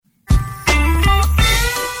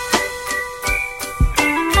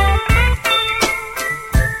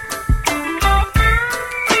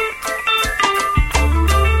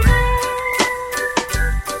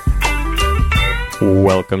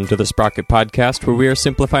Welcome to the Sprocket Podcast, where we are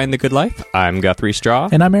simplifying the good life. I'm Guthrie Straw.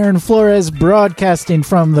 And I'm Aaron Flores, broadcasting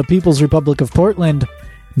from the People's Republic of Portland,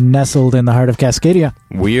 nestled in the heart of Cascadia.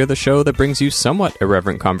 We are the show that brings you somewhat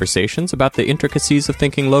irreverent conversations about the intricacies of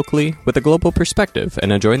thinking locally with a global perspective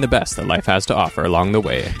and enjoying the best that life has to offer along the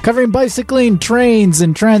way. Covering bicycling, trains,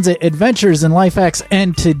 and transit adventures and life hacks.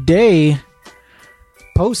 And today,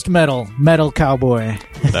 post-metal, metal cowboy.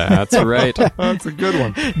 That's right. That's a good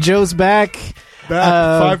one. Joe's back.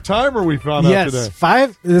 Five-timer we found out today. Yes,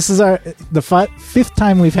 five. This is the fifth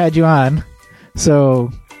time we've had you on.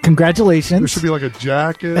 So, congratulations. There should be like a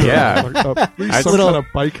jacket. Yeah. Or at least some kind of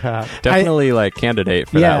bike hat. Definitely candidate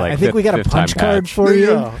for that. I think we got a punch card for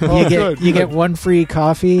you. Yeah. Oh, you get one free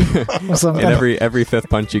coffee. Or something. And every fifth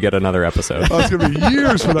punch, you get another episode. Oh, it's going to be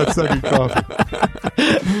years for that second coffee.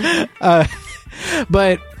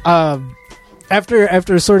 But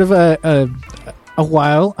after sort of a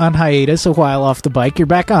while on hiatus, a while off the bike, you're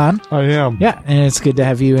back on. I am. Yeah, and it's good to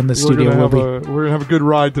have you in the studio. We're going to have a good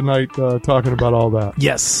ride tonight talking about all that.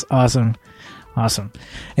 Yes, awesome. And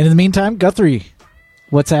in the meantime, Guthrie,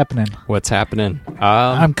 what's happening?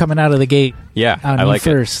 I'm coming out of the gate. Yeah, I like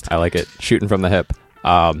first. I like it. Shooting from the hip.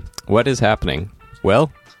 What is happening?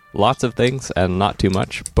 Well, lots of things and not too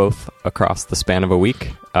much, both across the span of a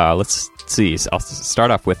week. Let's see. I'll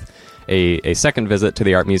start off with a second visit to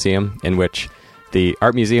the art museum, in which the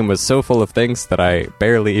art museum was so full of things that I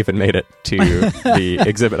barely even made it to the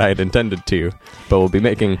exhibit I had intended to, but we'll be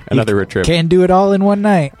making another trip. Can't do it all in one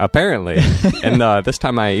night. Apparently. And this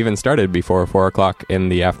time I even started before 4 o'clock in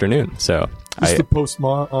the afternoon. So Is the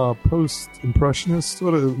post-impressionists?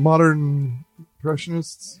 What are modern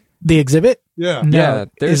impressionists? The exhibit? Yeah. No.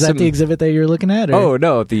 Yeah, Is that the exhibit that you're looking at? Or? Oh,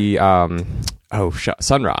 no, the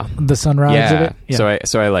Sun Ra. The Sun Ra exhibit? Yeah.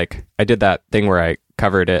 So I did that thing where I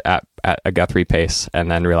covered it at a Guthrie pace, and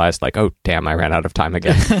then realized oh damn, I ran out of time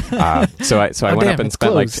again. So I went up and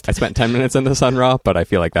spent I spent 10 minutes in the Sun Ra, but I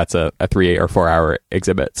feel like that's a 3 or 4 hour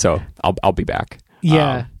exhibit, so I'll be back.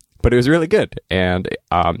 Yeah. But it was really good, and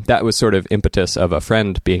that was sort of impetus of a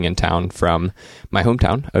friend being in town from my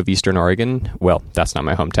hometown of Eastern Oregon. Well, that's not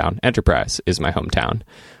my hometown. Enterprise is my hometown.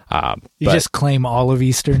 You just claim all of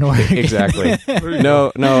Eastern Oregon. Exactly.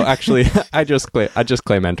 No, actually, I just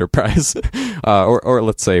claim Enterprise, or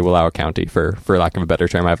let's say Wallowa County for lack of a better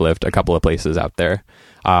term. I've lived a couple of places out there,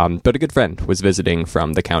 but a good friend was visiting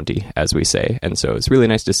from the county, as we say, and so it's really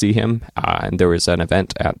nice to see him. And there was an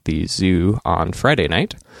event at the zoo on Friday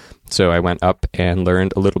night, so I went up and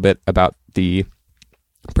learned a little bit about the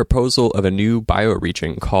proposal of a new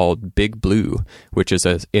bioregion called Big Blue, which is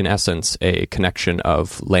in essence a connection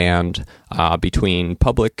of land between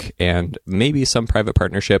public and maybe some private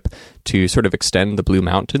partnership to sort of extend the Blue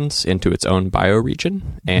Mountains into its own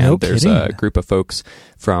bioregion. And there's a group of folks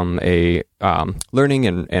from a learning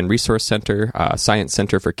and resource center, science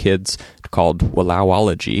center for kids called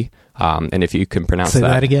Wallawology. And if you can pronounce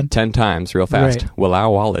that again 10 times real fast, right.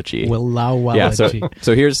 Wallawology. Yeah,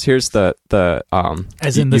 so here's the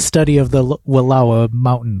as in the study of the Wallowa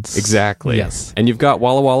Mountains. Exactly. Yes. And you've got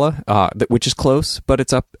Walla Walla, which is close, but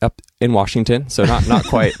it's up in Washington, so not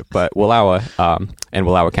quite, but Wallowa and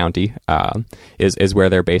Wallowa County is where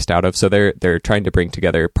they're based out of. So they're trying to bring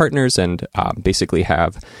together partners and basically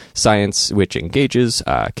have science which engages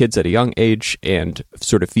kids at a young age and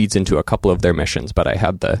sort of feeds into a couple of their missions. But I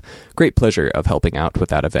had the great pleasure of helping out with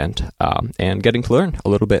that event and getting to learn a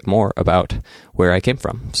little bit more about where I came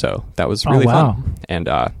from. So that was really fun and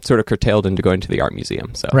sort of curtailed into going to the art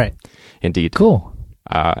museum. So right. Indeed. Cool.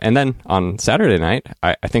 And then on Saturday night,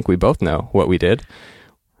 I think we both know what we did.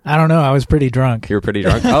 I don't know. I was pretty drunk. You were pretty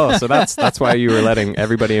drunk? Oh, so that's why you were letting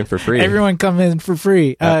everybody in for free. Everyone come in for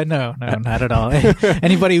free. No, not at all.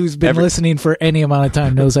 Anybody who's been listening for any amount of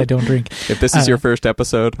time knows I don't drink. If this is your first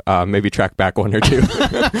episode, maybe track back one or two.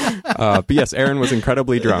 But yes, Aaron was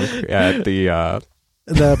incredibly drunk at the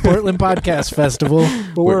Portland Podcast Festival.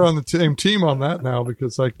 But we're on the same team on that now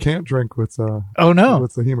because I can't drink with with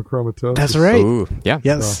the hemochromatosis. That's right. Ooh, yeah.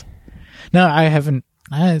 Yes. So. No, I haven't.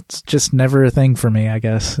 It's just never a thing for me, I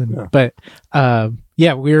guess. Yeah. But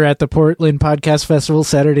we were at the Portland Podcast Festival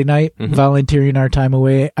Saturday night, volunteering our time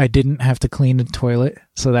away. I didn't have to clean the toilet,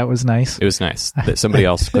 so that was nice. It was nice that somebody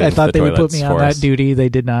else cleaned I thought the they would put me on that duty. They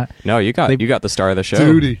did not. No, you got the star of the show.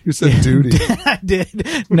 Duty. You said duty. I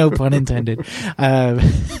did. No pun intended. I'm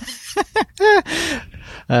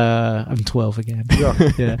 12 again.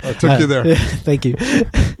 Yeah. I took you there. Thank you.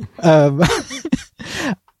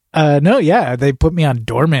 They put me on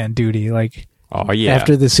doorman duty.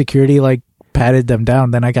 After the security patted them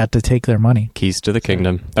down, then I got to take their money. Keys to the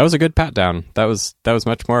kingdom. That was a good pat down. That was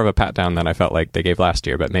much more of a pat down than I felt like they gave last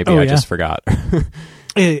year, but maybe I just forgot.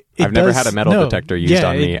 I've never had a metal detector used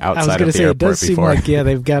on me outside of the airport before. Seem like,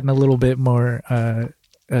 they've gotten a little bit more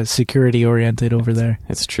security oriented over there.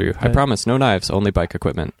 It's true. I promise, no knives, only bike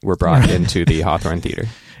equipment were brought into the Hawthorne Theater.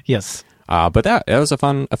 Yes. But that was a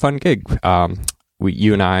fun gig.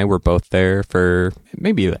 You and I were both there for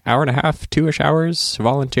maybe an hour and a half, 2-ish hours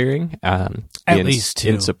volunteering. At least 2.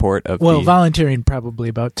 In support of volunteering probably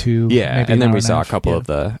about 2. Yeah, maybe and then we saw a couple of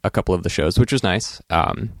the shows, which was nice.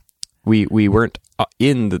 We weren't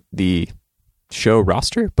in the show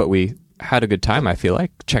roster, but we had a good time, I feel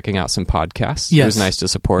like, checking out some podcasts. Yes. It was nice to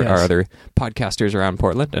support our other podcasters around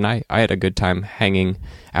Portland, and I had a good time hanging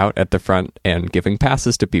out at the front and giving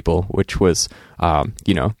passes to people, which was,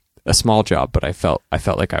 a small job, but I felt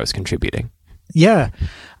like I was contributing. Yeah.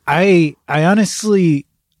 I honestly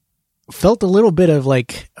felt a little bit of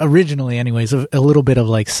like, originally anyways, a little bit of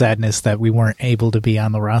like sadness that we weren't able to be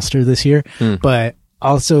on the roster this year, but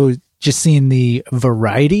also just seeing the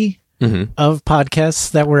variety of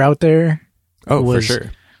podcasts that were out there. For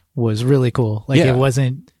sure. Was really cool. Like it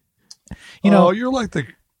wasn't, you're like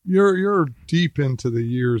you're deep into the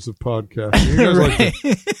years of podcasting.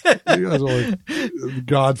 You guys are like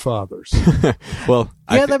godfathers. Well,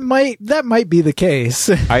 that might be the case.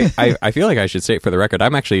 I feel like I should say it for the record.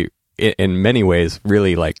 I'm actually in many ways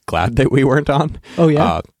really like glad that we weren't on. Oh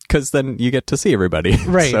yeah. Because then you get to see everybody.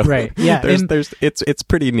 Right, so right. Yeah. It's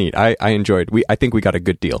pretty neat. I enjoyed. I think we got a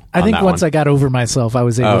good deal. I think once I got over myself, I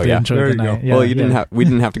was able to enjoy the night. Yeah, well, we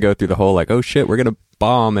didn't have to go through the whole like, oh shit, we're gonna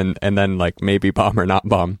bomb and then like maybe bomb or not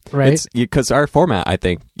bomb. Right. Because our format, I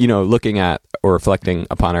think, looking at or reflecting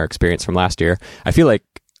upon our experience from last year, I feel like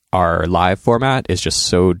our live format is just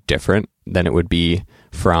so different than it would be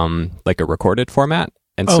from like a recorded format.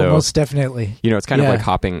 And so, most definitely. It's kind of like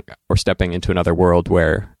hopping or stepping into another world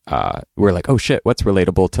where we're like, oh shit, what's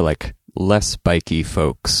relatable to like less bikey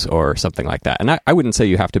folks or something like that. And I wouldn't say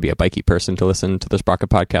you have to be a bikey person to listen to the Sprocket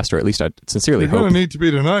podcast, or at least I sincerely hope. You're going to need to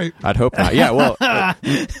be tonight. I'd hope not. Yeah, well,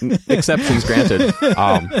 exceptions granted.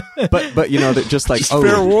 But just like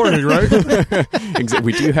fair warning, right?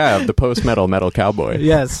 We do have the post-metal cowboy.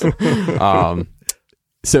 Yes.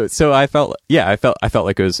 So I felt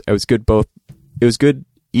like it was good both. It was good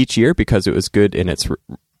each year because it was good in its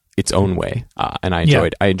own way, and I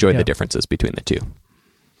enjoyed the differences between the two.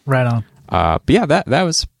 Right on. But yeah, that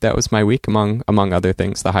was my week among other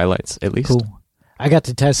things, the highlights at least. Cool. I got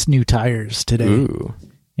to test new tires today. Ooh,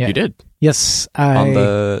 yeah. You did? Yes. On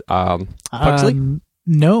the Pugsley?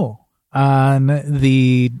 No, on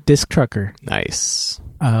the disc trucker. Nice.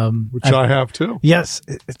 Which I have too. Yes,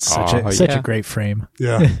 it's such a great frame.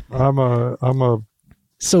 Yeah, I'm a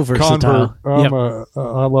so versatile.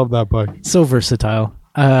 I love that bike. So versatile.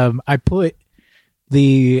 I put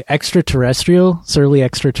the Surly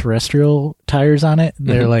extraterrestrial tires on it.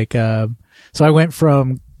 They're like, so I went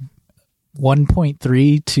from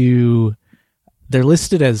 1.3 to, they're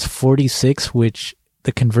listed as 46, which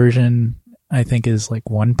the conversion I think is like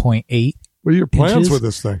 1.8. What are your plans with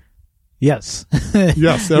this thing? Yes.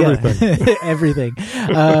 Yes, everything. Everything.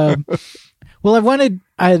 Well,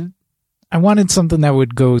 I wanted something that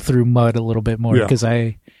would go through mud a little bit more because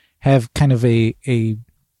I have kind of a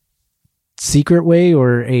secret way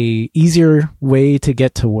or a easier way to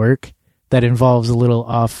get to work that involves a little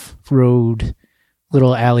off-road,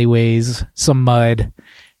 little alleyways, some mud.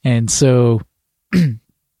 And so,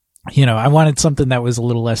 I wanted something that was a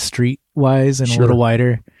little less street-wise and a little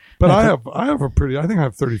wider. But I think I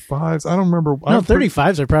have 35s. I don't remember. No,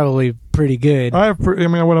 35s are probably pretty good. I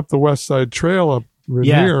went up the West Side Trail up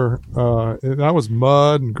here. That was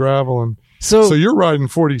mud and gravel. And so you're riding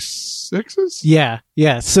 46s?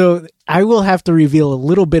 Yeah. So I will have to reveal a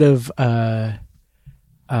little bit of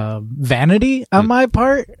vanity on my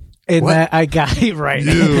part. That I got right.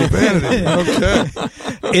 Vanity.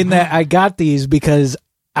 Okay. In that I got these because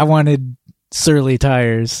I wanted Surly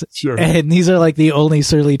tires. Sure. And these are like the only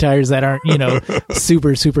Surly tires that aren't,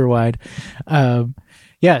 super, super wide. So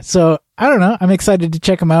I don't know. I'm excited to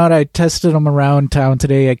check them out. I tested them around town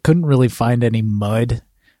today. I couldn't really find any mud,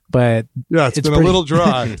 but it's been a little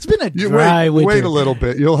dry. It's been a dry winter. Wait a little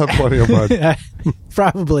bit. You'll have plenty of mud.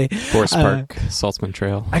 Probably. Forest Park, Saltzman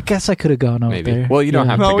Trail. I guess I could have gone over there. Well, you don't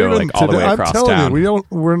have to go like all the way across town. I'm telling you,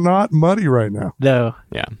 we're not muddy right now. No.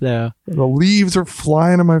 Yeah. No. The leaves are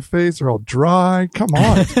flying in my face. They're all dry. Come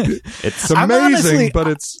on. It's amazing, but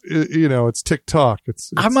it's TikTok.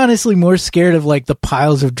 I'm honestly more scared of like the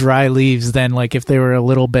piles of dry leaves than like if they were a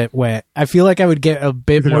little bit wet. I feel like I would get a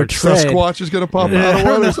bit more tread. Sasquatch is going to pop out of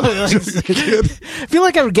water. I feel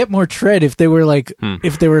like I would get more tread if they were like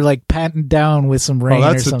patented down with some some rain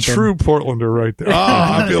that's or something. a true Portlander right there.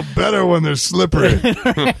 I feel better when they're slippery.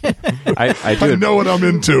 I know what I'm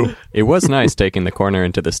into. It was nice taking the corner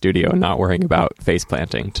into the studio and not worrying about face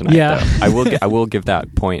planting tonight. Yeah. Though. I will give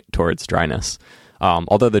that point towards dryness.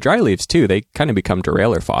 Although the dry leaves too, they kind of become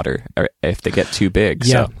derailleur fodder if they get too big.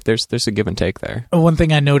 Yeah. So there's a give and take there. One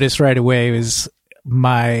thing I noticed right away is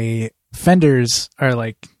my fenders are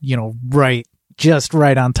like, just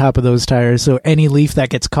right on top of those tires. So any leaf that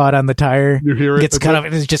gets caught on the tire You hear it? gets cut off.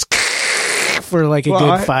 It's just for like a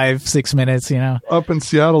good 5-6 minutes, Up in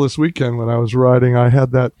Seattle this weekend when I was riding, I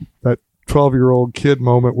had that 12-year-old kid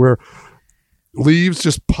moment where leaves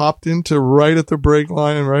just popped into right at the brake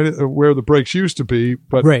line and right at where the brakes used to be,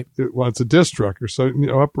 but right. It's a disc trucker, so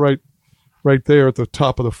up right there at the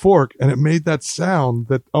top of the fork, and it made that sound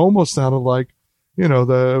that almost sounded like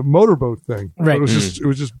the motorboat thing. Right. It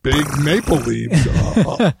was just big maple leaves.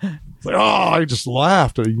 It's like I just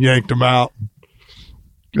laughed. I yanked them out.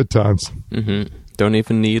 Good times. Mm-hmm. Don't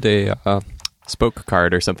even need a spoke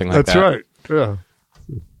card or something like That's that. right. Yeah.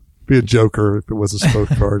 Be a joker if it was a spoke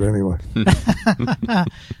card anyway.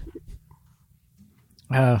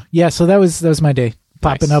 So that was my day.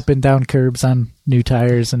 Popping Nice. up and down curbs on new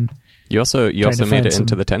tires, and You also to made it find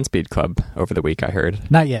into the 10-speed club over the week, I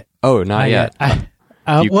heard. not yet. Oh, not yet.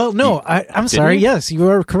 I'm sorry. you? Yes, you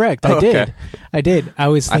are correct. I Oh, did. okay. I did. I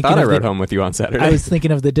was I thinking thought I of rode home with you on Saturday. I was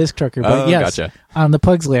thinking of the disc trucker, but Oh, yes, gotcha. on the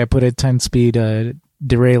Pugsley I put a 10-speed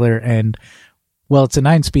derailleur, and it's a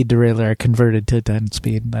 9-speed derailleur. I converted to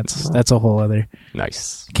 10-speed. That's a whole other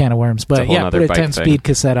Nice. can of worms. But whole yeah, nother put a bike 10-speed thing.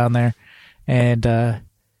 cassette on there, and I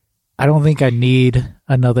don't think I need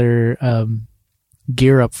another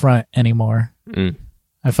gear up front anymore. Mm.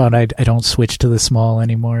 I found I don't switch to the small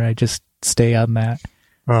anymore. I just stay on that.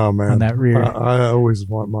 Oh man, On that rear. I always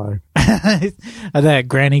want mine. That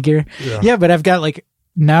granny gear. Yeah. But I've got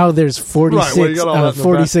now there's 46, Right, well, you got all that in the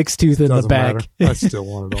 46 tooth in the Doesn't back. matter. I still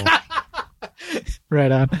want it all.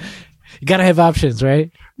 Right on. You got to have options,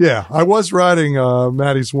 right? Yeah, I was riding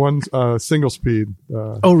Maddie's one single speed.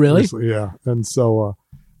 Oh, really? recently, yeah, and so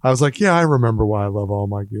I was like, yeah, I remember why I love all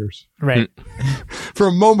my gears. Right. For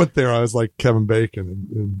a moment there, I was like Kevin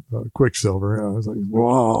Bacon in Quicksilver. And I was like,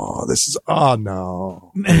 whoa, this is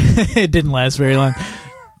no. It didn't last very long.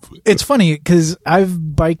 It's funny because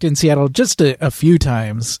I've biked in Seattle just a few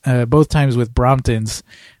times, both times with Bromptons,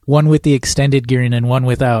 one with the extended gearing and one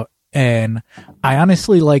without. And I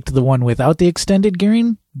honestly liked the one without the extended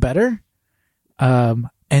gearing better. And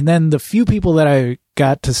then the few people that I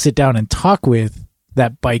got to sit down and talk with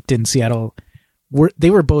that biked in Seattle, they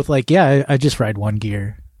were both like, yeah, I just ride one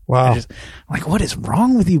gear. Wow. I'm like, what is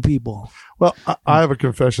wrong with you people? Well, I have a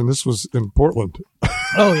confession. This was in Portland.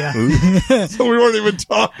 Oh, yeah. So we weren't even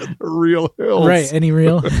talking the real hills. Right. Any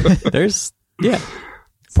real?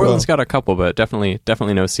 Portland's got a couple, but definitely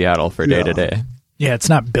no Seattle for day to day. Yeah, it's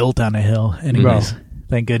not built on a hill anyways. No.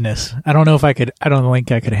 Thank goodness. I don't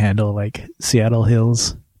think I could handle like Seattle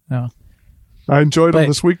hills. No. I enjoyed them But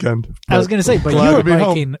this weekend. I was going to say, but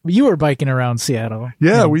you were biking around Seattle.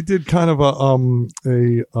 Yeah, we did kind of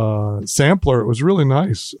a sampler. It was really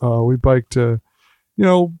nice. We biked,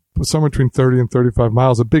 somewhere between 30 and 35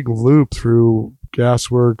 miles, a big loop through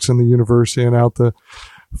Gasworks and the university and out the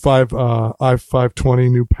I-520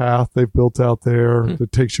 new path they've built out there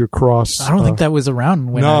that takes you across. I don't think that was around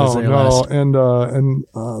when I was there last. And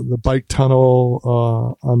the bike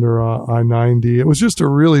tunnel under I-90. It was just a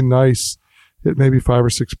really nice. Hit maybe 5 or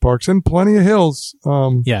 6 parks and plenty of hills.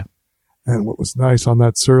 Yeah. And what was nice on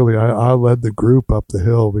that Surly, I led the group up the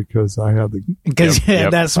hill because I had Because you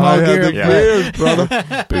had that small I gear. had the gears, brother.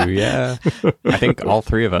 Booyah. I think all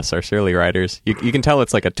three of us are Surly riders. You can tell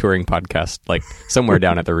it's like a touring podcast, like somewhere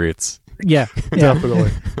down at the roots. Yeah.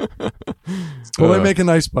 Definitely. Well, they make a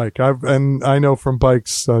nice bike. I know from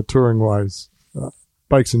bikes, touring wise,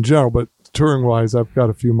 bikes in general, but touring wise, I've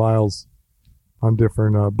got a few miles on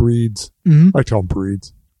different breeds. Mm-hmm. I call them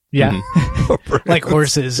breeds. Yeah. Like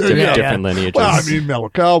horses. Different lineages. Well, I mean, Mellow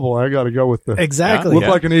Cowboy. I got to go with the Exactly. look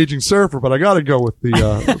like an aging surfer, but I got to go with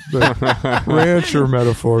the rancher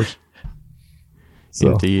metaphors.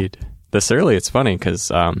 So. Indeed. The Surly, it's funny because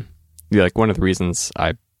like one of the reasons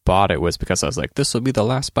I bought it was because I was like, this will be the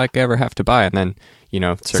last bike I ever have to buy. And then,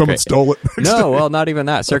 someone stole it. No, well, not even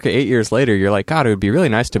that. Circa 8 years later, you're like, God, it would be really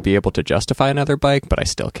nice to be able to justify another bike, but I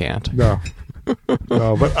still can't. No,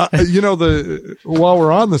 but while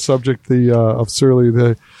we're on the subject, of Surly,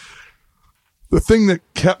 the thing that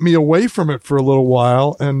kept me away from it for a little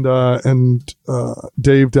while, and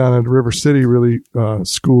Dave down at River City really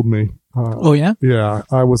schooled me. Oh yeah. Yeah,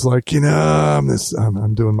 I was like,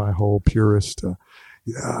 I'm doing my whole purist.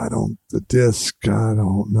 yeah, the disc, I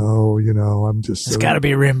don't know, I'm just. It's got to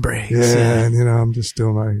be rim brakes. Yeah, and I'm just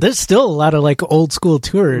doing my. There's still a lot of like old school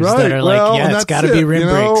tours that are it's got to be rim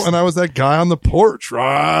brakes. And I was that guy on the porch,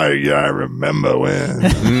 right? Yeah, I remember when.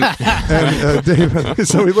 And David,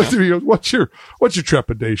 so he looked at me and goes, what's your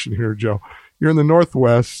trepidation here, Joe? You're in the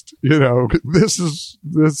Northwest, this is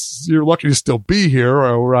you're lucky to still be here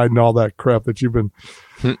riding all that crap that you've been,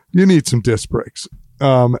 you need some disc brakes.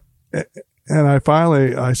 And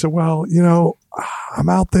I said, well, I'm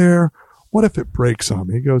out there. What if it breaks on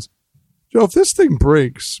me? He goes, Joe, if this thing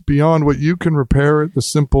breaks beyond what you can repair it, the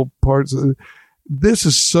simple parts, this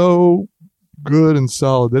is so good and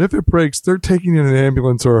solid that if it breaks, they're taking you in an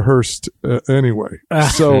ambulance or a hearse anyway.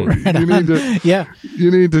 So you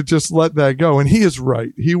need to just let that go. And he is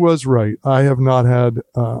right. He was right. I have not had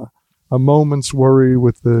a moment's worry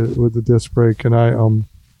with the disc brake, and I'm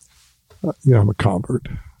a convert.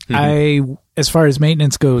 As far as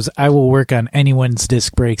maintenance goes, I will work on anyone's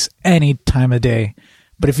disc brakes any time of day.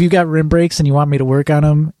 But if you got rim brakes and you want me to work on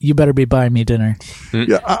them, you better be buying me dinner.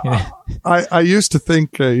 Yeah, I used to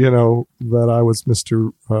think, that I was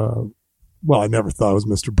Mr. I never thought I was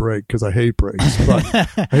Mr. Brake because I hate brakes, but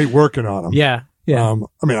I hate working on them. Yeah.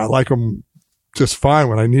 I like them just fine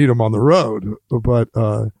when I need them on the road, but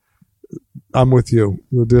I'm with you.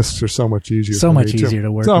 The discs are so much easier. So much easier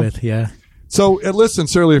to work with. Yeah. So listen,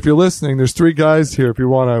 Shirley, if you're listening, there's 3 guys here. If you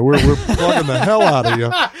want to, we're plugging the hell out of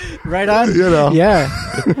you. Right on. Yeah.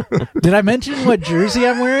 Did I mention what jersey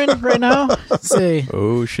I'm wearing right now? Say.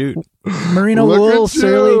 Oh shoot. Merino wool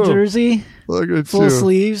Surly jersey. Look at full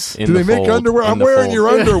sleeves. Do they make underwear? I'm wearing your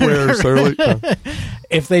underwear, Surly.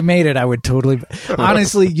 If they made it, I would totally.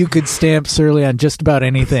 Honestly, you could stamp Surly on just about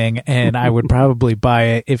anything, and I would probably buy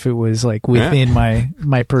it if it was like within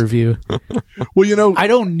my purview. Well, I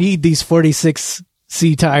don't need these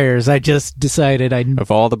 46C tires. I just decided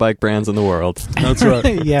of all the bike brands in the world. That's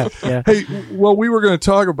right. Yeah. Hey, well, we were going to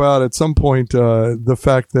talk about at some point the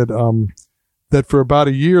fact that that for about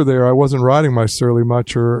a year there, I wasn't riding my Surly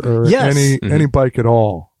much or any bike at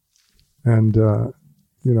all, and I'm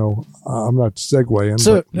not segueing.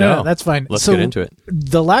 So no, that's fine. Let's get into it.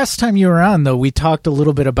 The last time you were on, though, we talked a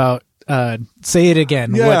little bit about. Say it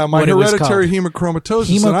again. Yeah, my hereditary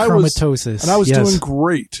hemochromatosis. Hemochromatosis. And I was doing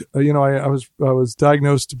great. I was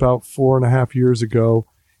diagnosed about 4.5 years ago,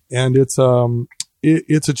 and it's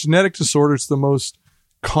a genetic disorder. It's the most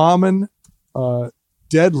common,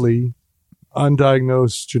 deadly,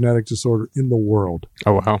 undiagnosed genetic disorder in the world.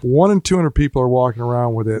 Oh wow! 1 in 200 people are walking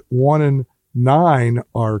around with it. 1 in 9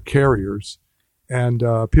 are carriers. And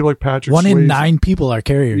people like Patrick 1 in Swayze, 9 people are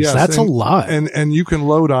carriers. Yes, that's a lot. And you can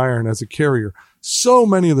load iron as a carrier. So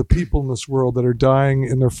many of the people in this world that are dying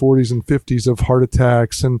in their 40s and 50s of heart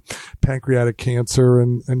attacks and pancreatic cancer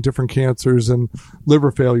and different cancers and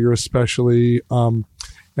liver failure especially, and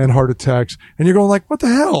heart attacks. And you're going like, what the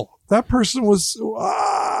hell? That person was...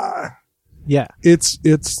 Yeah. It's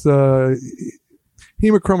the...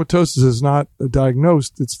 Hemochromatosis is not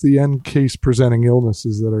diagnosed. It's the end case presenting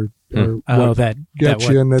illnesses that are get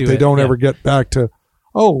you, and that they don't ever get back to,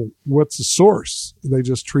 what's the source? They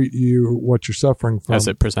just treat you what you're suffering from as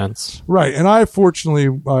it presents. Right. And I fortunately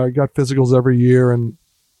got physicals every year,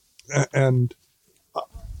 and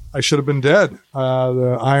I should have been dead.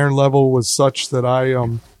 The iron level was such that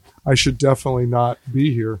I should definitely not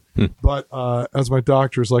be here. But as my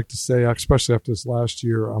doctors like to say, especially after this last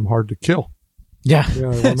year, I'm hard to kill. Yeah,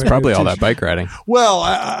 it's probably all that bike riding.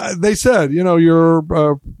 Well, they said, you're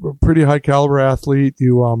a pretty high caliber athlete.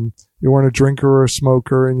 You weren't a drinker or a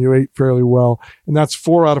smoker, and you ate fairly well. And that's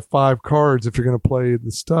 4 out of 5 cards if you're going to play the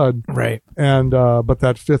stud. Right. And but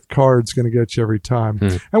that 5th card's going to get you every time.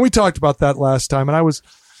 And we talked about that last time. And I was,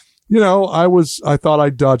 I thought I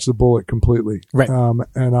dodged the bullet completely. Right. And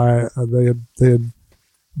they had.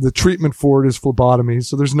 The treatment for it is phlebotomy,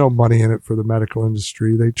 so there's no money in it for the medical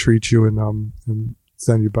industry. They treat you and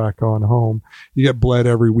send you back on home. You get bled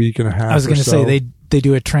every week and a half. I was going to say they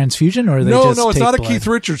do a transfusion, or they no, just it's take not blood? A Keith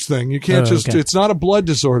Richards thing. You can't okay. It's not a blood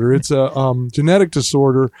disorder. It's a genetic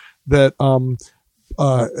disorder that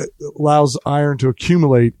allows iron to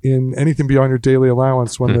accumulate in anything beyond your daily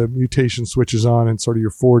allowance when the mutation switches on in sort of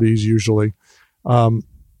your 40s usually.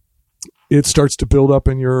 It starts to build up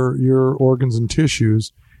in your organs and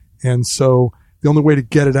tissues. And so the only way to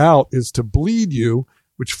get it out is to bleed you,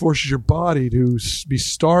 which forces your body to be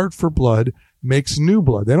starved for blood, makes new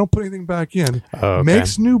blood. They don't put anything back in,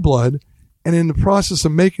 makes new blood. And in the process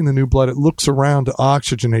of making the new blood, it looks around to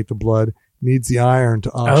oxygenate the blood needs the iron to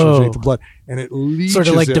oxygenate the blood, and it leaches sort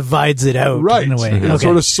of like it. divides it out Right. in a way. It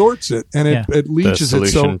sort of sorts it, and it leaches the it.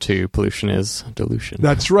 solution So to pollution is dilution.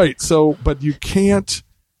 that's right. So, but you can't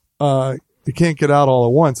get out all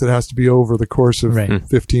at once. It has to be over the course of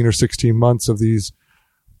 15 or 16 months of these.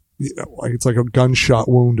 Like it's like a gunshot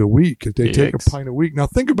wound a week. They take a pint a week. Now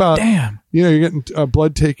think about, you're getting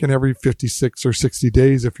blood taken every 56 or 60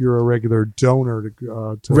 days if you're a regular donor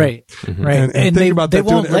to right. And And think they, about they that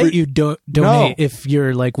won't doing let you donate if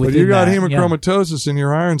you're like within But you got that. hemochromatosis and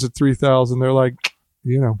your iron's at 3,000. They're like,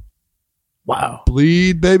 wow,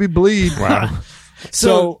 bleed, baby, bleed. Wow.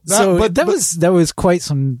 So that was quite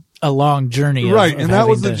a long journey, right? Of and that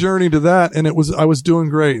was having the journey to that, and I was doing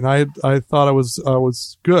great, and I thought I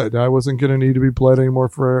was good. I wasn't going to need to be bled anymore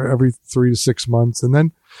for every 3 to 6 months, and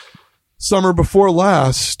then summer before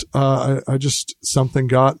last, I just something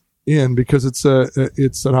got in because it's an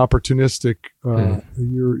opportunistic.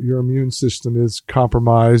 Your immune system is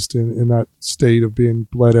compromised in that state of being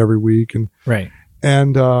bled every week,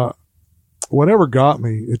 and whatever got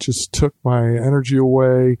me, it just took my energy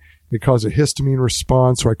away. It caused a histamine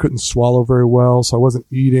response, so I couldn't swallow very well. So I wasn't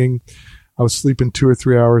eating. I was sleeping 2 or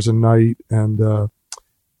 3 hours a night, and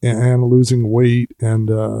losing weight. And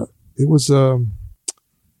it was a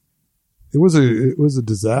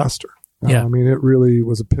disaster. Yeah. I mean, it really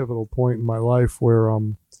was a pivotal point in my life where I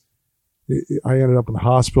ended up in the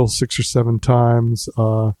hospital 6 or 7 times.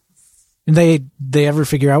 And they ever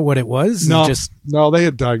figure out what it was? No, they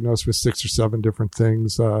had diagnosed with 6 or 7 different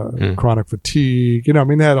things, chronic fatigue,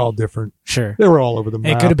 they had all different. Sure. They were all over the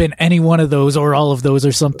map. It could have been any one of those or all of those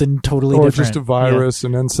or something totally different. Or just a virus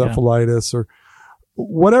and encephalitis or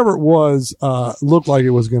whatever it was, looked like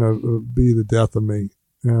it was going to be the death of me.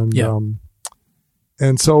 And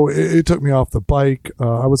so it took me off the bike.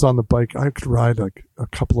 I was on the bike. I could ride like a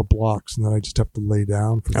couple of blocks and then I just have to lay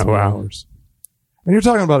down for 3 hours. And you're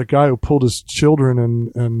talking about a guy who pulled his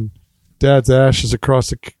children and dad's ashes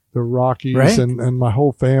across the Rockies, right? and my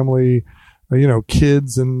whole family,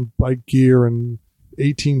 kids and bike gear and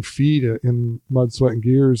 18 feet in mud, sweat, and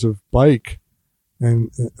gears of bike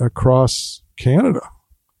and across Canada.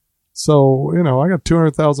 So, I got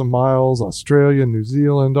 200,000 miles, Australia, New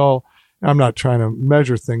Zealand, all. I'm not trying to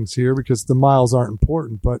measure things here because the miles aren't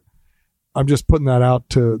important, but I'm just putting that out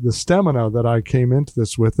to the stamina that I came into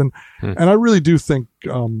this with. And I really do think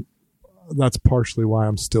that's partially why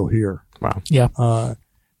I'm still here. Wow. Yeah.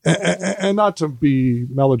 And not to be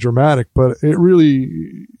melodramatic, but it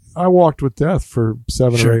really, I walked with death for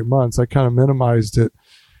 7 or 8 months. I kind of minimized it.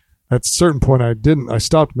 At a certain point, I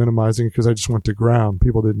stopped minimizing it because I just went to ground.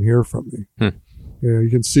 People didn't hear from me. You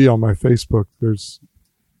can see on my Facebook, there's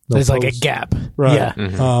like a gap. Right. Yeah.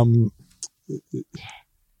 Mm-hmm.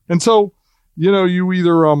 And so, you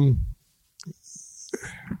either,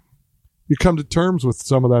 you come to terms with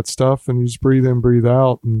some of that stuff and you just breathe in, breathe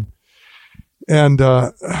out. And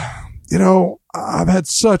I've had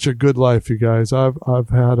such a good life, you guys. I've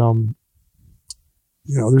had,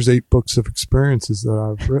 there's 8 books of experiences that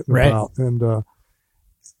I've written about and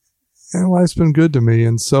life's been good to me.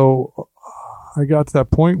 And so I got to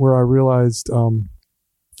that point where I realized,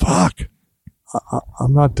 fuck,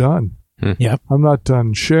 I'm not done. Yep. I'm not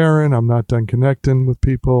done sharing. I'm not done connecting with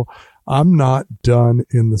people. I'm not done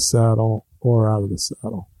in the saddle or out of the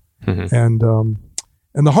saddle. Mm-hmm.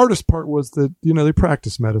 And the hardest part was that, they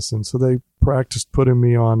practice medicine. So they practiced putting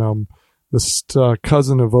me on, this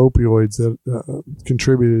cousin of opioids that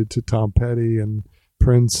contributed to Tom Petty and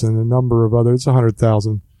Prince and a number of others.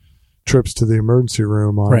 100,000 trips to the emergency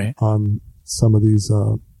room on some of these,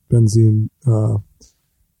 benzene,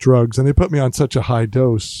 drugs. And they put me on such a high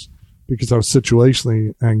dose because I was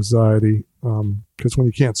situationally anxiety. Because when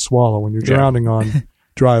you can't swallow, when you're drowning on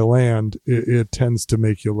dry land, it tends to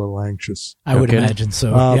make you a little anxious. I would imagine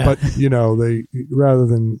so. But they rather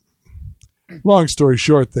than, long story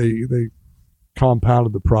short, they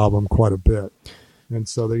compounded the problem quite a bit, and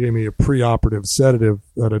so they gave me a preoperative sedative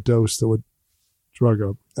at a dose that would drug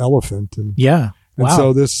a elephant, and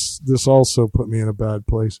so this also put me in a bad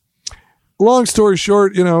place. Long story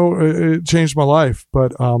short, it changed my life,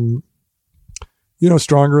 but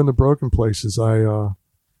stronger in the broken places. I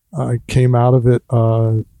came out of it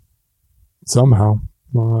somehow,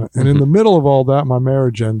 and in the middle of all that, my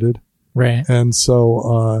marriage ended. Right, and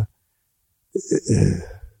so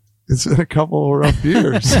it's been a couple of rough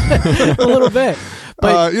years, a little bit.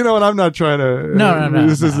 But and I'm not trying to. No.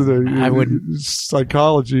 This isn't a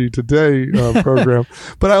psychology today program,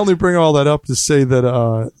 but I only bring all that up to say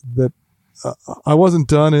that I wasn't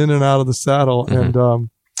done in and out of the saddle,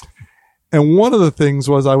 And one of the things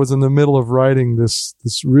was I was in the middle of writing this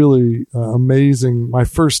really amazing, my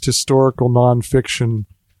first historical nonfiction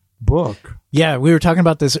book. Yeah, we were talking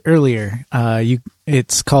about this earlier.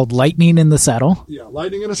 It's called Lightning in the Saddle. Yeah,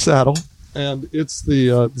 Lightning in a Saddle. And it's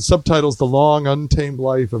the subtitle's The Long Untamed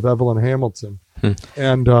Life of Evelyn Hamilton.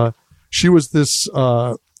 And she was this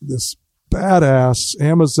badass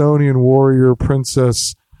Amazonian warrior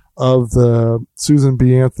princess of the Susan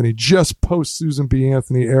B. Anthony, just post Susan B.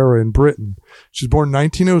 Anthony era in Britain. She was born in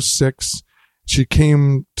 1906. She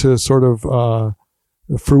came to sort of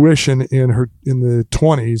fruition in the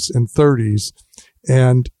 20s and 30s,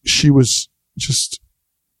 and she was just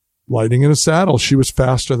lightning in a saddle. She was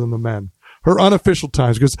faster than the men. Her unofficial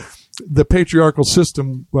times, because the patriarchal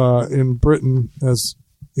system in Britain, as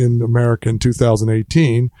in America in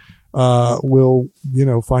 2018, will,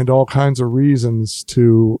 find all kinds of reasons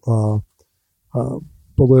to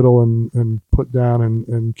belittle and put down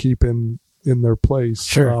and keep in their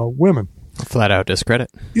place women. Flat out discredit.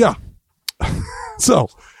 Yeah. So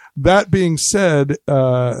that being said,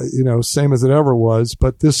 same as it ever was,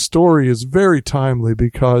 but this story is very timely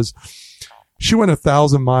because she went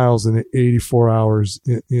 1,000 miles in 84 hours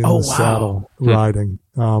in the saddle riding.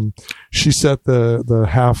 She set the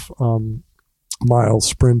half mile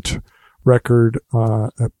sprint record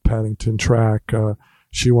at Paddington Track.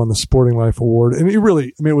 She won the Sporting Life Award, and it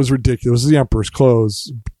was ridiculous. It was the Emperor's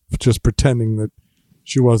clothes, just pretending that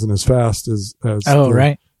she wasn't as fast as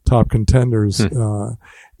top contenders.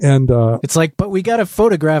 It's like, but we got a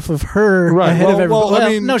photograph of her ahead of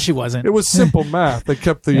everybody. No, she wasn't. It was simple math. They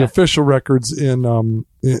kept the official records in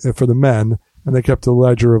for the men, and they kept a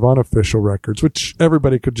ledger of unofficial records, which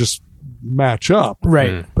everybody could just match up.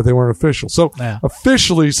 Right. But they weren't official. So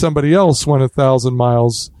officially somebody else went 1,000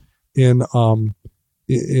 miles in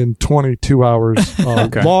 22 hours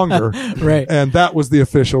longer. Right. And that was the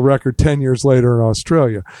official record 10 years later in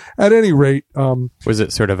Australia. At any rate, was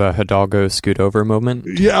it sort of a Hidalgo scoot over moment?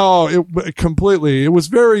 Yeah, it completely. It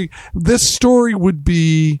was this story would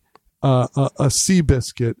be a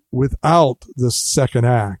Seabiscuit without the second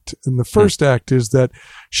act. And the first act is that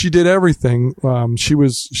she did everything. She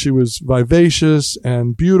was vivacious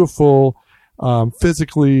and beautiful,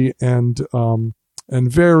 physically and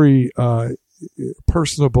very,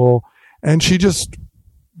 personable, and she just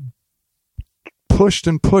pushed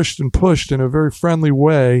in a very friendly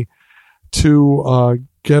way to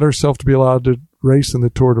get herself to be allowed to race in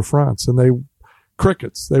the Tour de France. And they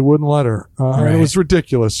wouldn't let her. It was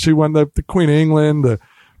ridiculous. She won the Queen of England, the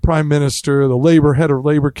Prime Minister, the head of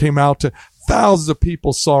Labour came out to thousands of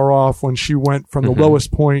people saw her off when she went from the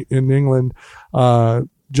lowest point in England,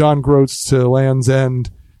 John Groats to Land's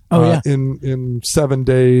End, in 7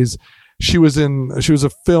 days. She was a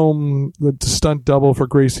film, the stunt double for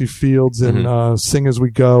Gracie Fields in Sing As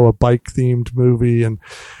We Go, a bike themed movie. And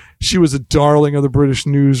she was a darling of the British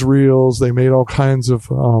newsreels. They made all kinds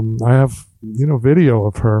of, I have, video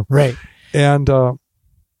of her. Right. And,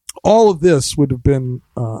 all of this would have been,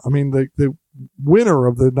 the winner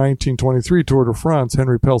of the 1923 Tour de France,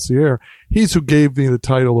 Henry Pelsier, he's who gave me the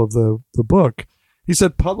title of the book. He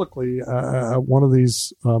said publicly, at one of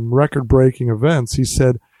these, record breaking events, he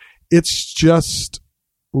said, "It's just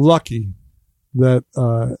lucky that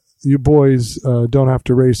you boys don't have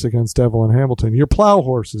to race against Evelyn Hamilton. You're plow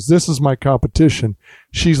horses. This is my competition.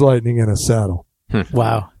 She's lightning in a saddle."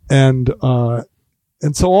 Wow. And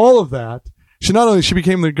so all of that, she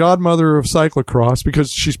became the godmother of cyclocross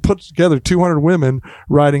because she's put together 200 women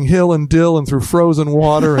riding hill and dill and through frozen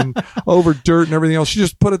water and over dirt and everything else. She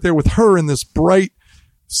just put it there with her in this bright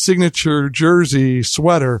signature jersey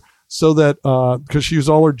sweater, so that because she used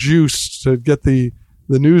all her juice to get the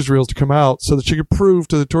newsreels to come out, so that she could prove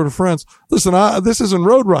to the Tour de France, listen, this isn't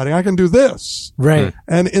road riding. I can do this. Right.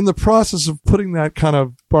 And in the process of putting that kind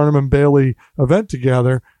of Barnum and Bailey event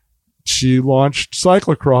together, she launched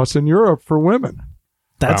cyclocross in Europe for women.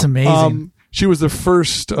 That's amazing. She was the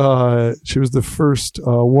first.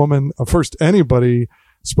 Woman, first anybody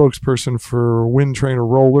spokesperson for Wind Trainer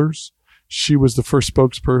rollers. She was the first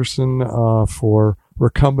spokesperson for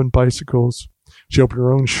recumbent bicycles. She opened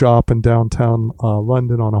her own shop in downtown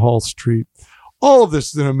London on a Hall Street. All of this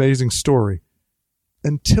is an amazing story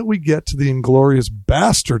until we get to the Inglorious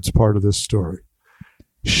Bastards part of this story.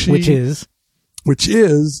 Which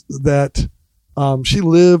is that she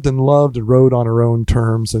lived and loved and rode on her own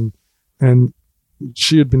terms, and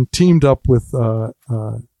she had been teamed up with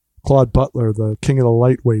Claude Butler, the king of the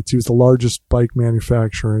lightweights. He was the largest bike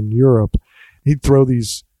manufacturer in Europe. He'd throw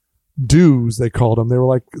these dues, they called them. They were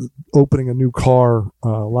like opening a new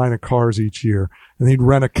line of cars each year, and he'd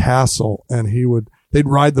rent a castle, and they'd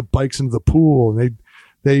ride the bikes into the pool, and they'd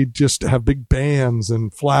they just have big bands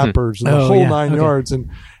and flappers and the whole 9 yards. And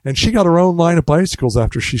she got her own line of bicycles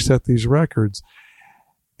after she set these records.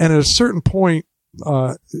 And at a certain point,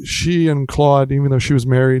 she and Claude, even though she was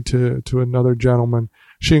married to another gentleman,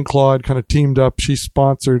 she and Claude kind of teamed up. She was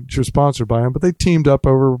sponsored by him, but they teamed up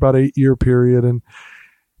over about 8-year period.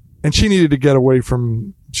 And she needed to get away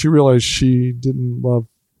from, she realized she didn't love,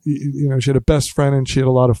 she had a best friend and she had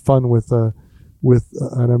a lot of fun with an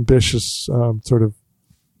ambitious, sort of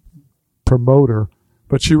promoter,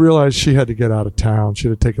 but she realized she had to get out of town. She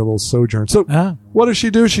had to take a little sojourn. So what does she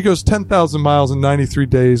do? She goes 10,000 miles in 93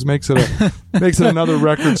 days, makes it another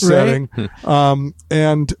record setting.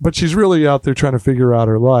 But she's really out there trying to figure out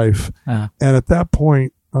her life. And at that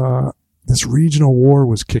point, this regional war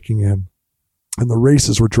was kicking in and the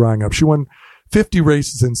races were drying up. She won 50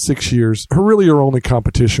 races in 6 years. Her only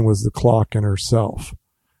competition was the clock and herself.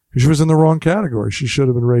 She was in the wrong category. She should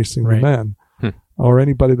have been racing the men or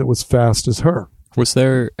anybody that was fast as her. Was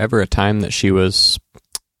there ever a time that she was,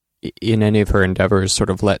 in any of her endeavors, sort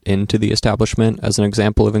of let into the establishment as an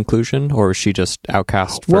example of inclusion, or was she just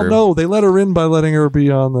outcast? Well, no, they let her in by letting her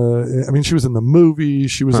be on she was in the movie.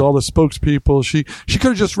 She was all the spokespeople. She could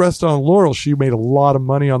have just rested on laurels. She made a lot of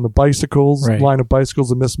money on the bicycles, line of bicycles,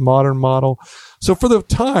 the Miss Modern model. So for the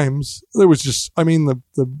times, there was just,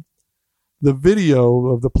 the video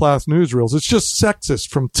of the Plath newsreels, it's just sexist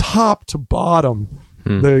from top to bottom.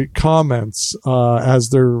 The comments as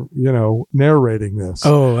they're narrating this.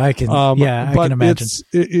 Oh, I can I can imagine.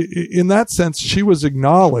 In that sense, she was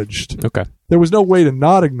acknowledged. Okay, there was no way to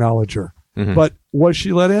not acknowledge her. But was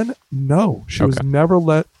she let in? No, she was never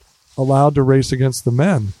allowed to race against the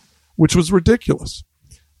men, which was ridiculous.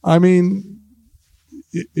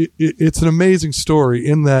 It's an amazing story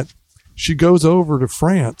in that she goes over to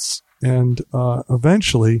France and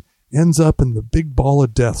eventually ends up in the big ball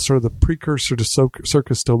of death, sort of the precursor to Cirque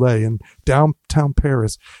du Soleil in downtown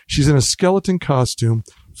Paris. She's in a skeleton costume,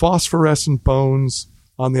 phosphorescent bones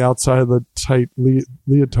on the outside of the tight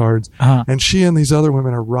leotards, and she and these other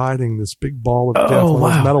women are riding this big ball of death on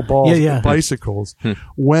those metal balls with bicycles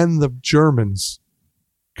when the Germans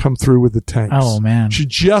come through with the tanks. Oh, man. She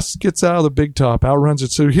just gets out of the big top, outruns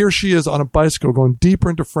it. So here she is on a bicycle going deeper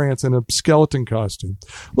into France in a skeleton costume.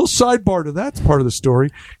 Little sidebar to that part of the story.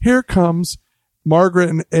 Here comes Margaret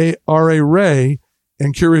and R.A. Ray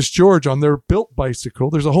and Curious George on their built bicycle.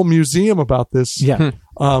 There's a whole museum about this. Yeah.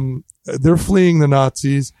 They're fleeing the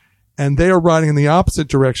Nazis, and they are riding in the opposite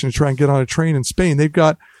direction to try and get on a train in Spain. They've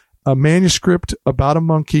got a manuscript about a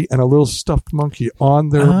monkey and a little stuffed monkey on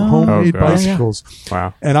their homemade bicycles.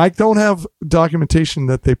 Wow. And I don't have documentation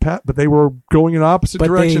that but they were going in opposite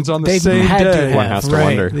directions on the same day. One has to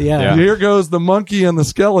wonder. Yeah. Here goes the monkey and the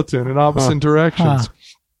skeleton in opposite directions.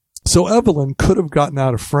 So Evelyn could have gotten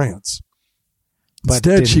out of France.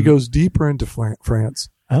 Instead, she goes deeper into France.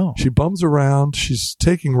 Oh. She bums around. She's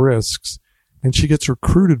taking risks. And she gets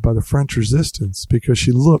recruited by the French resistance because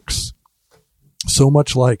she looks so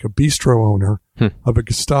much like a bistro owner of a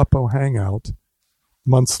Gestapo hangout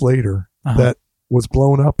months later that was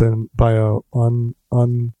blown up by a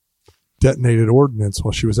undetonated ordnance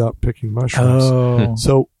while she was out picking mushrooms. Oh.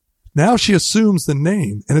 So now she assumes the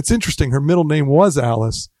name. And it's interesting. Her middle name was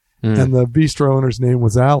Alice and the bistro owner's name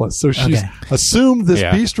was Alice. So she's assumed this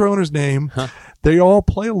bistro owner's name. They all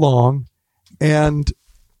play along, and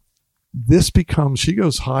she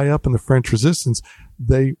goes high up in the French resistance.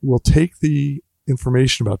 They will take the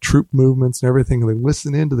information about troop movements and everything, and they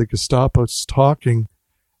listen into the Gestapo's talking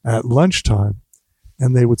at lunchtime,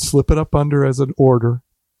 and they would slip it up under as an order,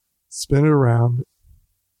 spin it around.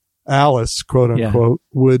 Alice, quote unquote,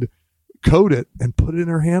 would code it and put it in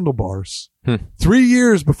her handlebars. 3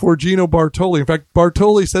 years before Gino Bartoli. In fact,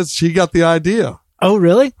 Bartoli says she got the idea. Oh,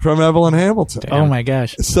 really? From Evelyn Hamilton. Damn. Oh, my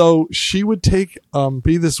gosh. So she would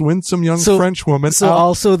be this winsome young French woman. So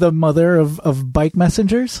also the mother of bike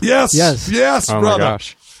messengers? Yes. Oh, brother. My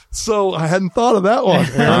gosh. So I hadn't thought of that one.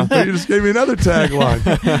 Aaron. You just gave me another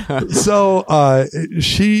tagline. So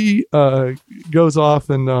she goes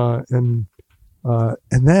off and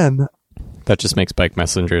then that just makes bike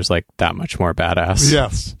messengers like that much more badass.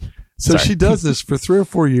 Yes. So she does this for 3 or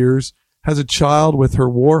 4 years, has a child with her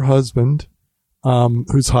war husband,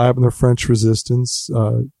 who's high up in the French resistance,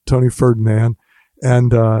 Tony Ferdinand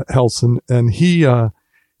and Helson, and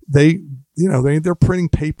they're printing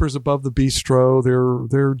papers above the bistro.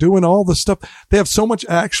 They're doing all the stuff. They have so much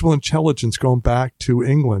actual intelligence going back to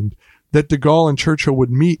England that de Gaulle and Churchill would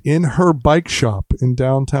meet in her bike shop in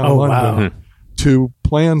downtown London to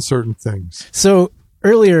plan certain things. So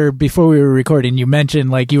earlier before we were recording, you mentioned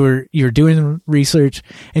like you were doing research,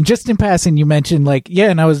 and just in passing, you mentioned like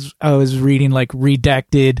and I was reading like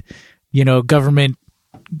redacted, government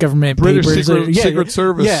British papers, Secret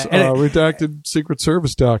Service redacted Secret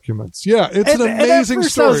Service documents. Yeah, it's an amazing at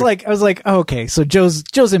first story. I was like, oh, okay, so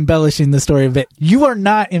Joe's embellishing the story a bit. You are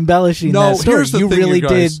not embellishing that story. Here's the thing, really you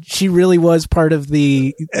guys. did. She really was part of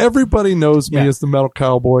the. Everybody knows me as the Metal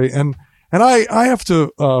Cowboy, and I have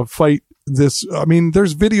to fight this. I mean,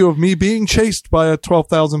 there's video of me being chased by a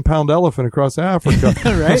 12,000-pound elephant across Africa.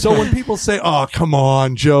 Right. So when people say, "Oh, come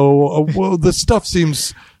on, Joe," well, the stuff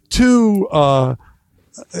seems too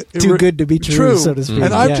good to be true, so to speak.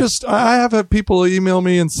 And I have had people email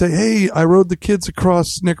me and say, "Hey, I rode the kids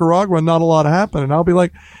across Nicaragua and not a lot happened." And I'll be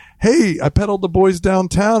like, "Hey, I pedaled the boys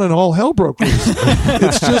downtown and all hell broke loose."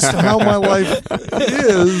 It's just how my life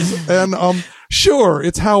is. And, sure,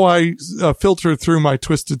 it's how I filter through my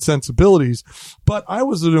twisted sensibilities. But I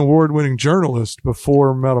was an award-winning journalist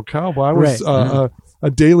before Metal Cowboy. I was a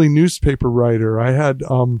daily newspaper writer. I had,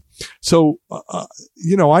 I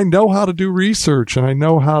know how to do research, and I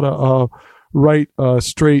know how to write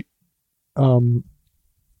straight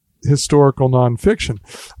historical nonfiction.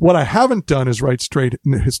 What I haven't done is write straight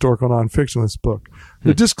historical nonfiction in this book.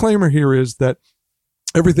 The disclaimer here is that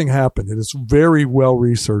everything happened. It is very well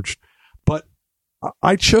researched, but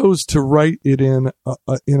I chose to write it in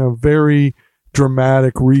a very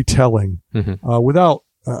dramatic retelling, without,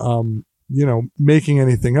 making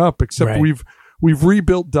anything up, except we've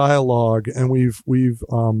rebuilt dialogue, and we've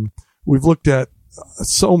looked at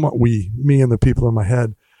so much, me and the people in my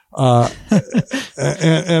head,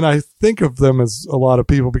 and I think of them as a lot of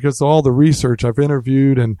people because of all the research I've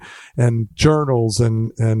interviewed and journals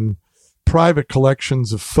and private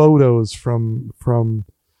collections of photos from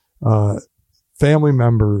family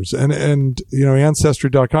members and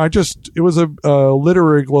Ancestry.com. It was a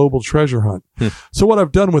literary global treasure hunt. So what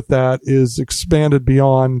I've done with that is expanded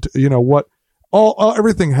beyond, what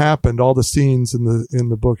everything happened, all the scenes in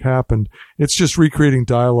the book happened. It's just recreating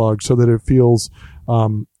dialogue so that it feels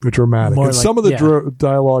dramatic. And some of the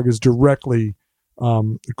dialogue is directly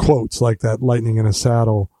quotes like that "Lightning in a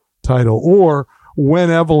Saddle" title, or when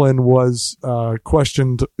Evelyn was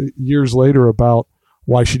questioned years later about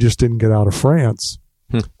why she just didn't get out of France.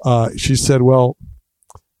 She said, "Well,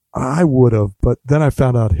 I would have, but then I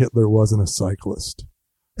found out Hitler wasn't a cyclist.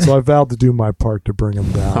 So I vowed to do my part to bring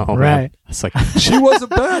him down." Oh, right. It's like she was a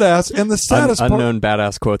badass, and the saddest part, unknown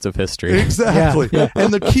badass quotes of history. Exactly.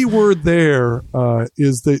 And the key word there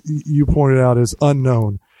is that you pointed out is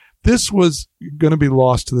unknown. This was going to be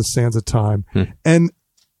lost to the sands of time. And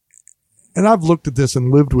I've looked at this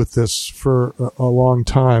and lived with this for a long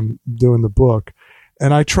time doing the book.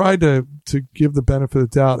 And I tried to give the benefit of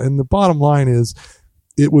the doubt. And the bottom line is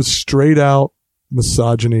it was straight out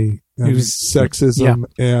misogyny and sexism,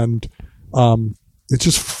 and it's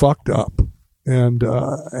just fucked up. And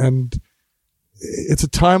it's a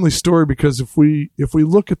timely story because if we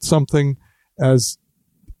look at something as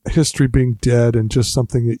history being dead and just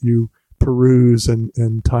something that you peruse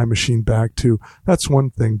and time machine back to, that's one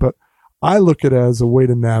thing. But I look at it as a way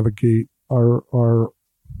to navigate our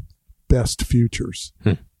best futures.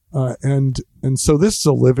 And so this is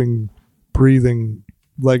a living, breathing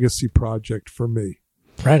legacy project for me.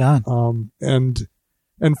 Right on. And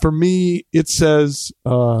for me, it says,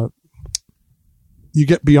 you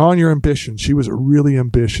get beyond your ambition. She was a really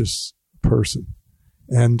ambitious person,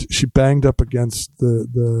 and she banged up against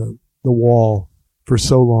the wall for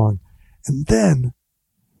so long. And then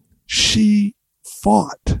she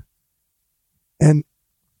fought and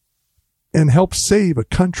helped save a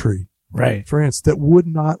country, right, France, that would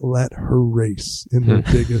not let her race in their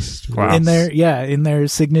biggest race. in their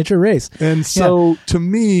signature race. And so to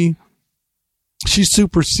me, she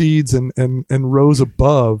supersedes and rose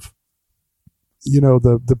above,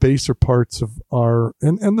 the baser parts of our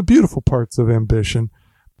and the beautiful parts of ambition,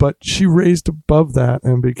 but she raised above that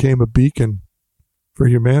and became a beacon for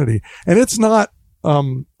humanity. And it's not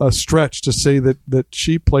a stretch to say that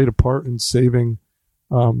she played a part in saving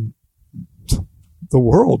the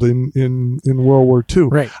world in World War II.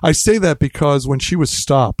 Right. I say that because when she was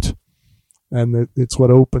stopped, and it's what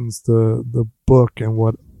opens the book and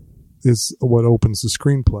what opens the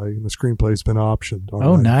screenplay, and the screenplay's been optioned.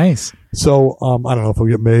 Oh, nice. So I don't know if it'll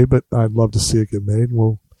get made, but I'd love to see it get made.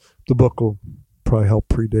 The book will probably help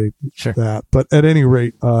predate that. But at any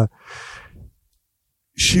rate,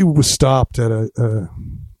 she was stopped at a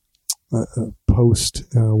post,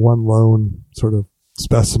 one lone sort of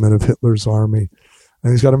specimen of Hitler's army.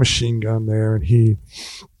 And he's got a machine gun there, and he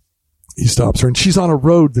he stops her, and she's on a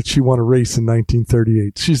road that she won a race in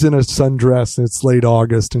 1938. She's in a sundress, and it's late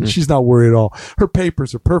August, and she's not worried at all. Her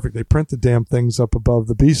papers are perfect. They print the damn things up above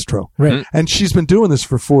the bistro. Right. And she's been doing this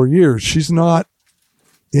for 4 years. She's not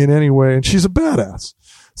in any way, and she's a badass.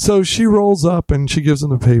 So she rolls up, and she gives him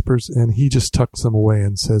the papers, and he just tucks them away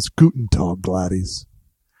and says, Guten Tag, Gladys.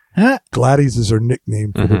 Huh? Gladys is her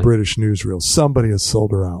nickname for the British newsreel. Somebody has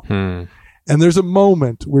sold her out. Hmm. And there's a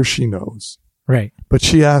moment where she knows. Right. But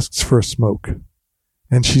she asks for a smoke.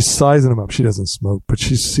 And she's sizing him up. She doesn't smoke, but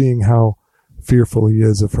she's seeing how fearful he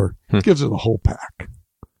is of her. He gives her the whole pack.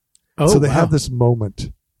 Oh, so they wow. have this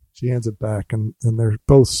moment. She hands it back, and they're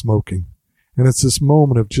both smoking. And it's this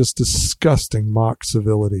moment of just disgusting mock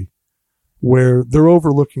civility where they're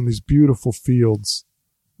overlooking these beautiful fields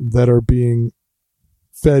that are being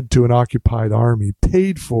fed to an occupied army,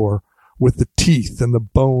 paid for with the teeth and the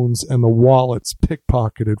bones and the wallets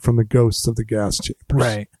pickpocketed from the ghosts of the gas chambers.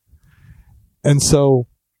 Right. And so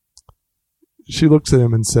she looks at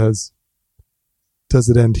him and says, does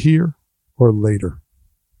it end here or later?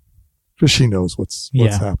 Because she knows what's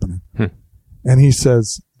happening. And he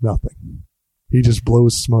says nothing. He just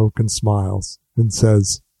blows smoke and smiles and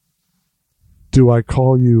says, do I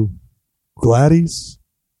call you Gladys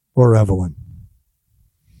or Evelyn?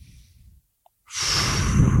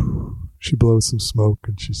 She blows some smoke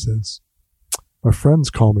and she says, my friends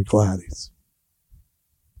call me Gladys.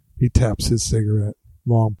 He taps his cigarette,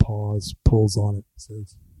 long pause, pulls on it,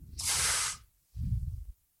 says,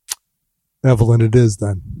 Evelyn it is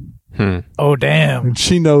then. Oh, damn. And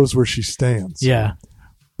she knows where she stands. Yeah.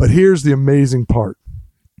 But here's the amazing part.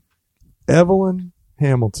 Evelyn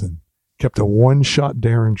Hamilton kept a one-shot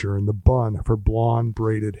Derringer in the bun of her blonde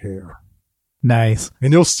braided hair. Nice.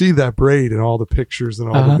 And you'll see that braid in all the pictures and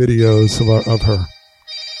all the videos of her.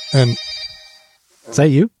 And is that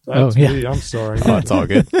you? that's me. I'm sorry. Oh, it's all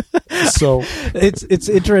good. So it's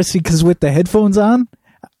interesting because with the headphones on,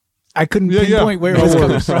 I couldn't pinpoint where it was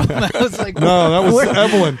coming from. I was like, no, that was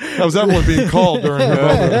Evelyn. That was Evelyn being called during her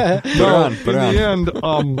moment. Put her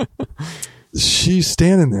on. The end, she's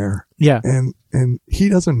standing there. Yeah. And he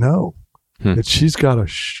doesn't know that she's got a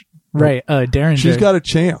Derringer. She's got a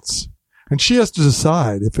chance. And she has to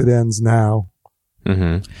decide if it ends now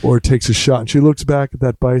or takes a shot. And she looks back at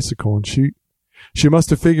that bicycle, and she must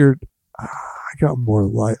have figured, I got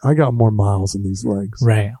more miles in these legs.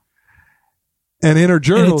 Right. And in her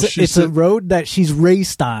journal, it's a road that she's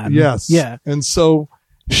raced on. Yes. Yeah. And so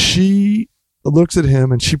she looks at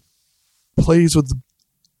him, and she plays with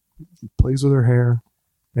her hair,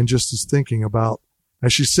 and just is thinking about,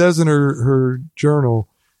 as she says in her journal,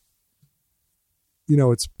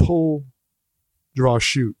 it's pull, draw,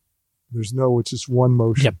 shoot. It's just one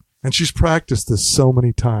motion. Yep. And she's practiced this so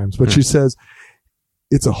many times, but she says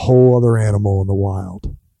it's a whole other animal in the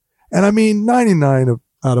wild. And I mean, 99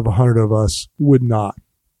 out of 100 of us would not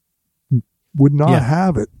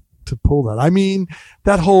have it to pull that. I mean,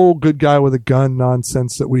 that whole good guy with a gun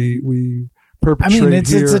nonsense that we perpetrate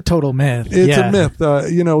here. It's a total myth. It's a myth.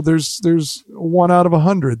 There's 1 out of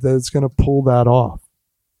 100 that's going to pull that off.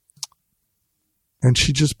 And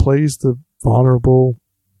she just plays the vulnerable,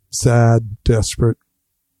 sad, desperate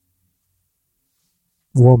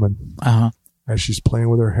woman as she's playing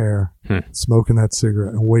with her hair, smoking that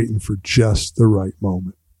cigarette and waiting for just the right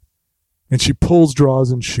moment. And she pulls,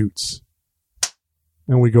 draws, and shoots.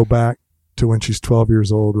 And we go back to when she's 12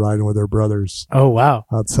 years old, riding with her brothers. Oh, wow.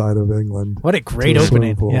 Outside of England. What a great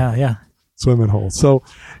opening. Yeah. Swimming hole. So,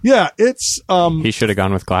 yeah, it's... he should have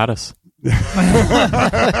gone with Gladys. That's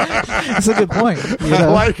a good point. I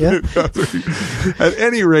like it. At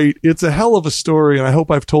any rate, it's a hell of a story, and I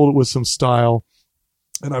hope I've told it with some style,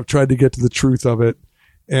 and I've tried to get to the truth of it,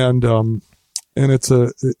 and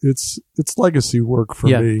it's legacy work for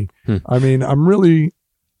me. I mean, I'm really.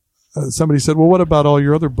 Somebody said, "Well, what about all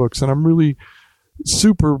your other books?" And I'm really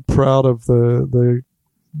super proud of the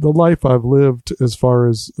life I've lived, as far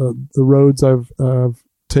as the roads I've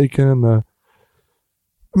taken, and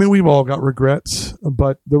I mean, we've all got regrets,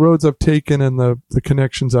 but the roads I've taken and the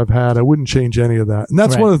connections I've had, I wouldn't change any of that. And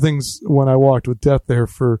that's one of the things when I walked with death there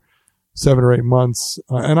for 7 or 8 months.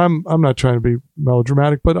 And I'm not trying to be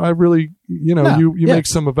melodramatic, but I really, you make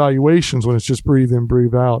some evaluations when it's just breathe in,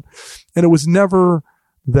 breathe out. And it was never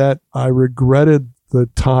that I regretted the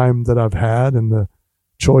time that I've had and the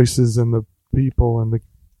choices and the people and the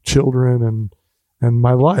children and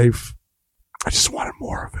my life. I just wanted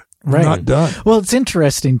more of it. Right. Not done. Well, it's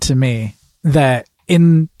interesting to me that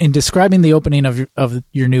in describing the opening of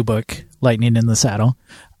your new book, Lightning in the Saddle,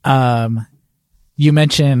 you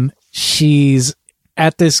mentioned she's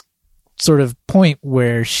at this sort of point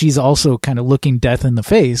where she's also kind of looking death in the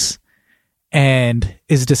face, and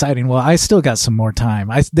is deciding, well, I still got some more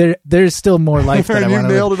time. There's still more life that I want to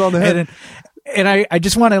live. You nailed it on the head. And I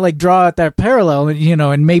just want to like draw out that parallel,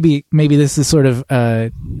 and maybe this is sort of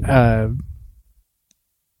a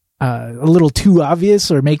little too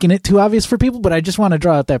obvious or making it too obvious for people, but I just want to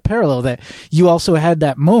draw out that parallel that you also had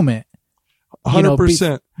that moment.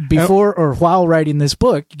 100%. Before or while writing this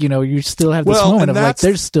book, you still have this moment of like,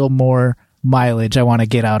 there's still more mileage I want to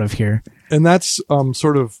get out of here. And that's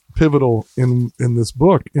sort of pivotal in this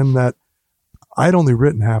book, in that I'd only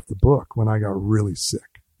written half the book when I got really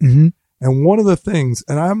sick. Mm-hmm. And one of the things,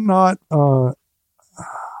 and I'm not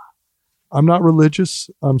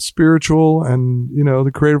religious, I'm spiritual, and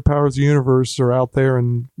the creative powers of the universe are out there,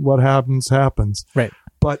 and what happens. Right.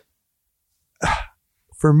 But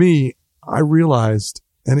for me, I realized,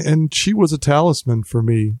 and she was a talisman for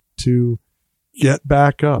me to get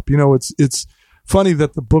back up. It's funny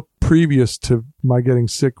that the book previous to my getting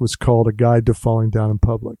sick was called A Guide to Falling Down in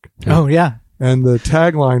Public. Oh, yeah. And the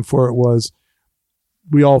tagline for it was,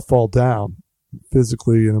 we all fall down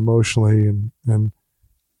physically and emotionally, and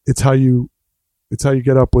it's how you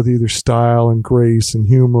get up with either style and grace and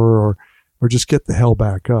humor, or just get the hell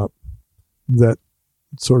back up. That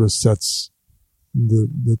sort of sets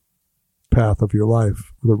the path of your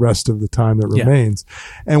life for the rest of the time that remains.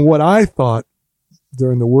 And what I thought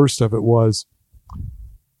during the worst of it was,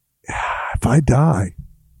 if I die,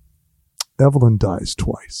 Evelyn dies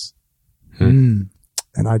twice. Mm.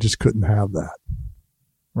 And I just couldn't have that.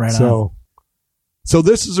 Right. So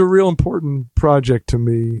this is a real important project to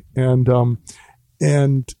me. And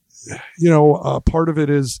part of it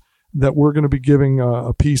is that we're going to be giving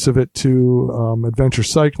a piece of it to Adventure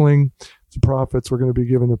Cycling, the profits. We're going to be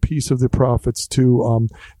giving a piece of the profits to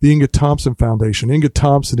the Inga Thompson Foundation. Inga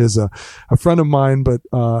Thompson is a friend of mine, but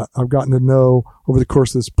I've gotten to know over the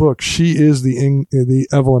course of this book. She is the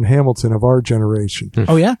Evelyn Hamilton of our generation.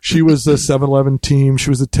 Oh, yeah? She was the 7-Eleven team. She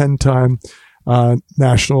was a 10-time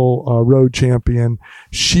national road champion.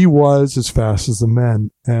 She was as fast as the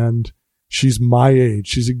men, and she's my age.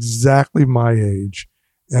 She's exactly my age.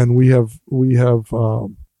 And we have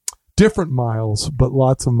different miles, but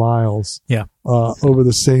lots of miles. Yeah. Over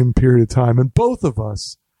the same period of time. And both of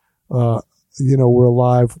us, were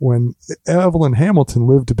alive when Evelyn Hamilton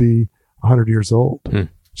lived to be 100 years old. Hmm.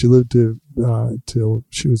 She lived till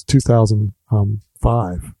she was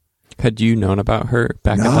 2005. Had you known about her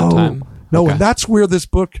back at that time? No, Okay. and that's where this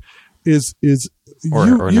book is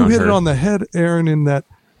Or you hit her. it on the head, Aaron, in that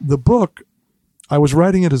the book, I was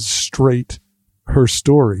writing it as straight her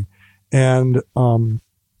story. And some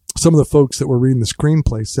of the folks that were reading the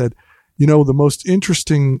screenplay said, the most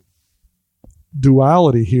interesting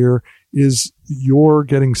duality here is your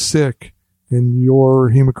getting sick and your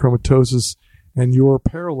hemochromatosis and your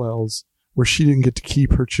parallels where she didn't get to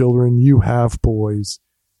keep her children. You have boys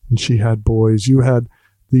and she had boys. You had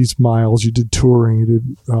these miles. You did touring. You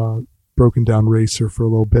did Broken Down Racer for a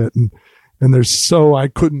little bit. And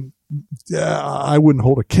I wouldn't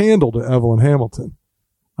hold a candle to Evelyn Hamilton.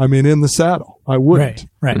 I mean, in the saddle, I wouldn't.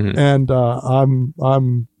 Right. Mm-hmm. And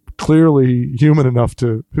I'm clearly human enough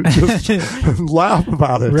to just laugh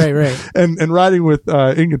about it. Right. And riding with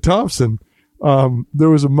Inga Thompson, there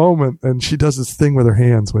was a moment, and she does this thing with her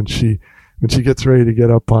hands when she gets ready to get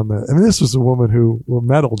up on the. I mean, this was a woman who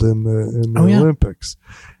medaled in the Olympics,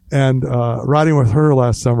 and riding with her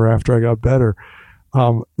last summer after I got better.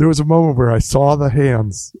 There was a moment where I saw the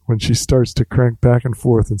hands when she starts to crank back and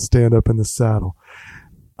forth and stand up in the saddle.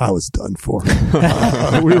 I was done for.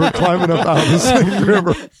 We were climbing up out of the same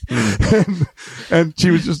river, and she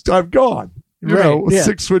was just, I'm gone.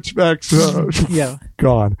 Six switchbacks,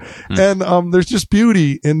 gone. And there's just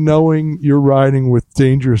beauty in knowing you're riding with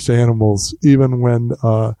dangerous animals, even when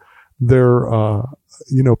they're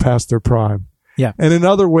past their prime. Yeah. And in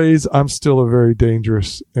other ways, I'm still a very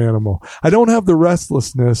dangerous animal. I don't have the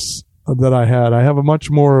restlessness that I had. I have a much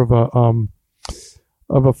more of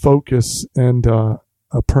a focus and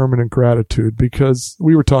a permanent gratitude, because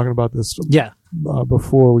we were talking about this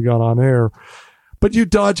before we got on air. But you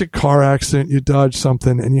dodge a car accident, you dodge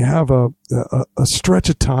something, and you have a stretch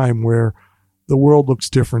of time where the world looks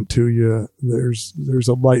different to you. There's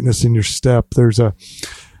a lightness in your step. There's a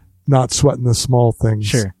not sweating the small things.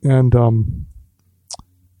 Sure. And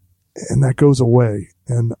that goes away.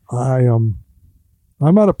 And I'm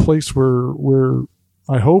at a place where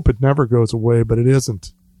I hope it never goes away, but it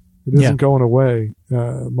isn't. It isn't going away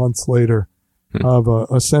months later. Of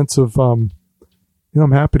a sense of, I'm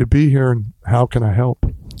happy to be here, and how can I help?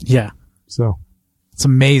 Yeah. So it's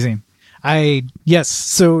amazing. Yes.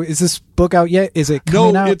 So is this book out yet? Is it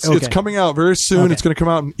coming out? It's coming out very soon. Okay. It's going to come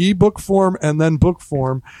out in ebook form and then book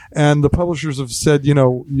form. And the publishers have said,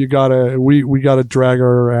 we gotta drag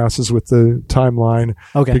our asses with the timeline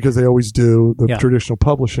because they always do the traditional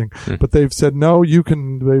publishing. But they've said, no,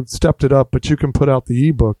 they've stepped it up, but you can put out the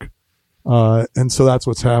ebook. And so that's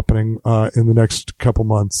what's happening, in the next couple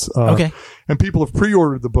months. And people have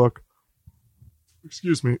pre-ordered the book.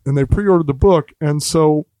 Excuse me. And they pre-ordered the book. And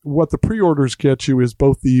so what the pre-orders get you is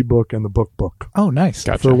both the ebook and the book. Oh, nice.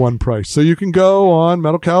 Gotcha. For one price. So you can go on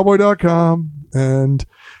metalcowboy.com and,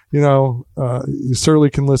 you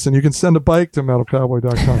certainly can listen. You can send a bike to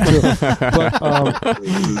metalcowboy.com too.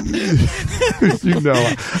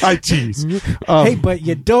 But, I tease. Hey, but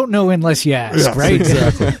you don't know unless you ask, right?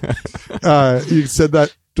 Exactly. You said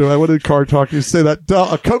that. What did Car Talk? You say that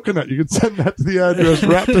a coconut. You can send that to the address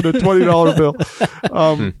wrapped in a $20 bill.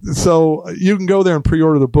 So you can go there and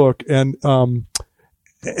pre-order the book, and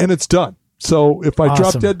it's done. So if I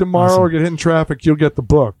drop dead tomorrow or get hit in traffic, you'll get the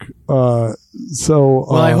book. I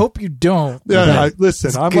hope you don't. Yeah,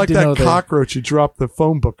 listen, I'm like that cockroach you drop the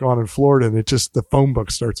phone book on in Florida, and the phone book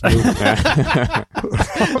starts moving.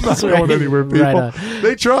 I'm not going anywhere, people. Right.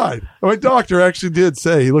 They tried. My doctor actually did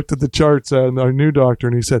say, he looked at the charts, our new doctor,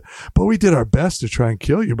 and he said, but we did our best to try and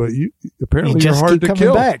kill you, but apparently you're hard to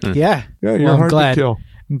kill. Back. Yeah. Yeah, you're hard to kill.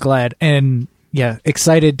 I'm glad. And yeah,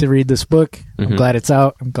 excited to read this book. I'm glad it's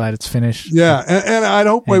out. I'm glad it's finished. Yeah, and I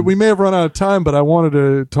don't. We may have run out of time, but I wanted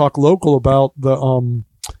to talk local about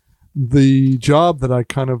the job that I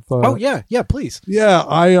kind of. Please. Yeah,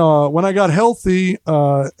 I when I got healthy,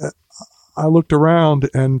 I looked around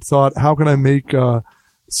and thought, how can I make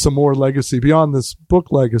some more legacy beyond this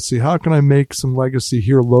book legacy? How can I make some legacy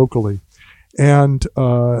here locally? And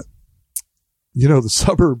the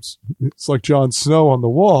suburbs. It's like Jon Snow on the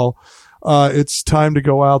wall. It's time to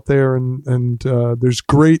go out there and there's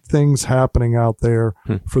great things happening out there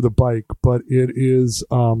for the bike, but it is,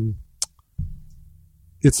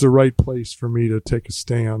 it's the right place for me to take a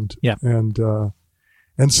stand. Yeah. And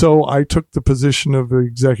so I took the position of the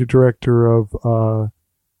executive director of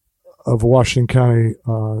Washington County.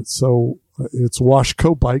 So it's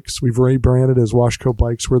Washco Bikes. We've rebranded as Washco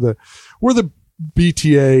Bikes. We're the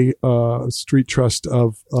BTA Street Trust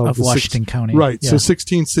of Washington County. Right. Yeah. So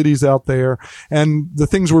 16 cities out there. And the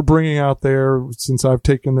things we're bringing out there since I've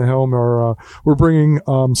taken the helm are we're bringing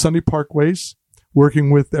Sunday Parkways, working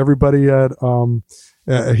with everybody at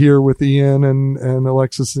here with Ian and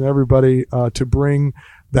Alexis and everybody to bring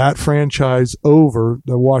that franchise over,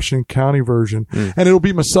 the Washington County version. And it'll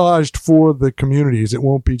be massaged for the communities. It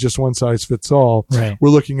won't be just one size fits all. Right.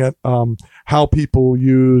 We're looking at how people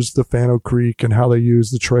use the Fano Creek and how they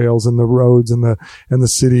use the trails and the roads and the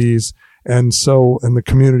cities and the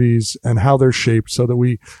communities and how they're shaped but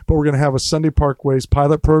we're going to have a Sunday Parkways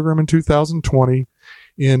pilot program in 2020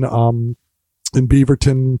 in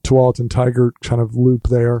Beaverton, Tualatin, Tigard kind of loop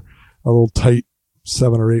there, a little tight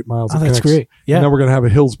 7 or 8 miles. Oh, that's great. Yeah. And then we're going to have a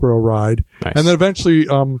Hillsborough ride. Nice. And then eventually,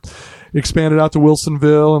 expand it out to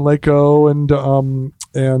Wilsonville and Lake O and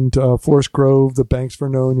Forest Grove, the Banks,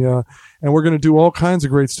 Vernonia. And we're going to do all kinds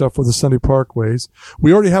of great stuff with the Sunday Parkways.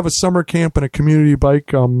 We already have a summer camp and a community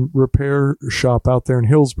bike, repair shop out there in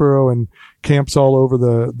Hillsborough and camps all over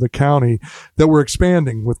the county that we're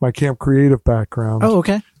expanding with my Camp Creative background. Oh,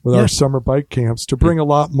 okay. With our summer bike camps to bring a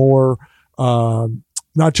lot more,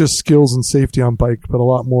 not just skills and safety on bike, but a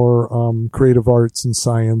lot more creative arts and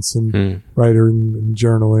science and writing and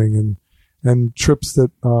journaling and trips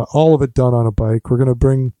that all of it done on a bike.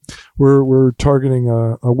 We're targeting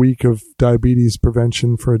a week of diabetes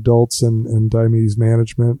prevention for adults and diabetes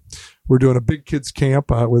management. We're doing a big kids camp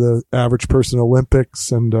with an average person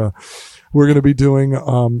Olympics, and we're going to be doing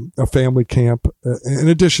a family camp in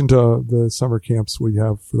addition to the summer camps we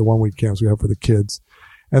have for the 1 week camps we have for the kids.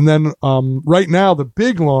 And then, right now, the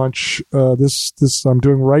big launch, this I'm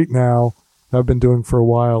doing right now, I've been doing for a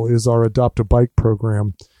while, is our Adopt a Bike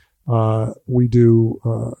program. We do,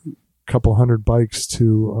 a couple hundred bikes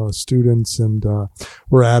to, students, and,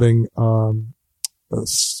 we're adding,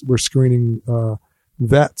 we're screening,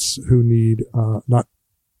 vets who need, not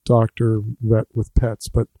doctor vet with pets,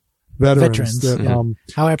 but veterans. That,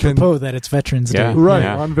 how apropos that it's Veterans Day. Right,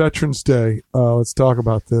 on Veterans Day. Let's talk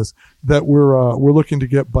about this. That we're looking to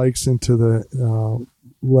get bikes into the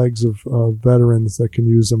legs of veterans that can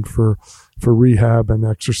use them for rehab and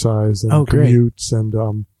exercise and commutes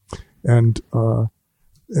and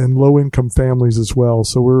low income families as well.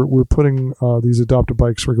 So we're putting these adopted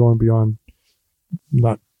bikes. We're going beyond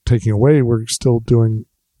not taking away. We're still doing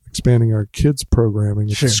expanding our kids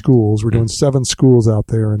programming at Sure. the schools. We're doing 7 schools out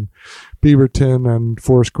there in Beaverton and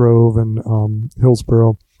Forest Grove and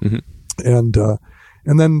Hillsborough. And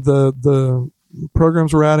then the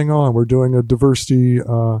programs we're adding on. We're doing a diversity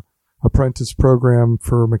apprentice program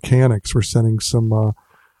for mechanics. We're sending some.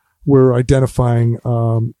 We're identifying,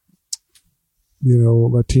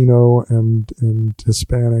 Latino and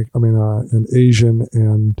Hispanic. And Asian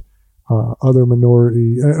and other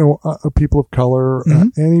minority people of color.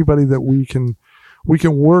 Anybody that we can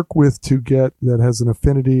work with to get that has an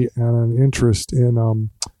affinity and an interest in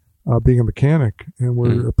being a mechanic, and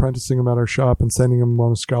we're apprenticing them at our shop and sending them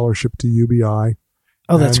on a scholarship to UBI.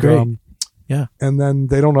 Oh, that's great. Yeah. And then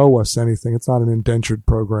they don't owe us anything. It's not an indentured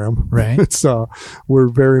program. Right. It's, we're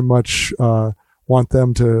very much, want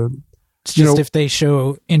them to, It's just if they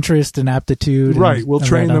show interest and aptitude. Right. We'll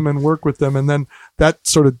train them and work with them. And then that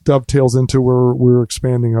sort of dovetails into where we're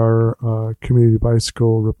expanding our, community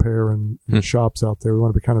bicycle repair and shops out there. We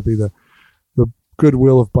want to kind of be the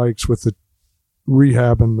Goodwill of bikes with the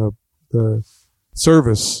rehab and the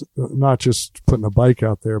service, not just putting a bike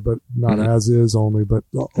out there, but not as is only, but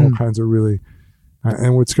all kinds of really,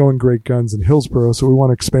 and it's going great guns in Hillsborough. So we want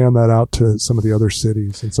to expand that out to some of the other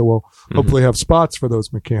cities. And so we'll hopefully have spots for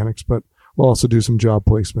those mechanics, but we'll also do some job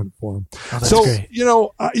placement for them. Oh, that's so, great.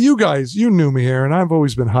 You guys, you knew me, Aaron. I've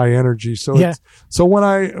always been high energy. So, so when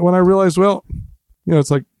I realized,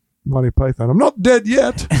 it's like Monty Python. I'm not dead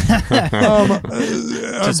yet. I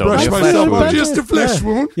brushed myself off. Just a flesh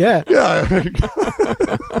wound. Yeah.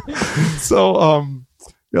 So,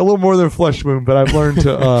 a little more than a flesh wound, but I've learned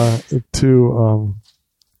I've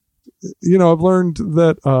learned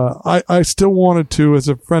that I still wanted to, as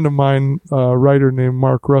a friend of mine, a writer named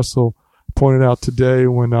Mark Russell pointed out today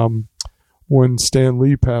when Stan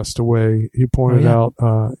Lee passed away, he pointed out,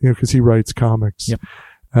 because he writes comics. Yep.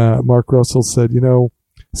 Mark Russell said,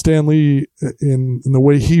 Stan Lee, in the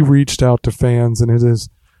way he reached out to fans and in his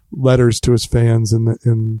letters to his fans in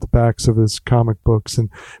the backs of his comic books, and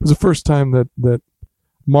it was the first time that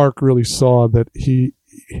Mark really saw that he,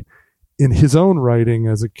 in his own writing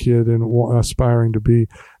as a kid and aspiring to be,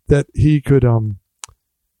 that he could,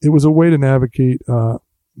 it was a way to navigate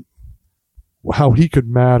how he could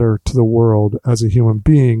matter to the world as a human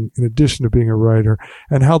being, in addition to being a writer,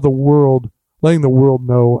 and how letting the world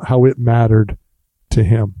know how it mattered to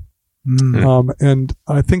him. And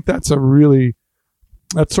I think that's sort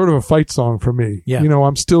of a fight song for me. Yeah.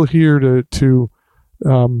 I'm still here to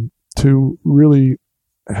really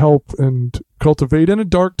help and cultivate in a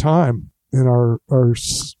dark time in our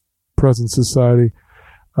present society,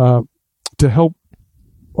 to help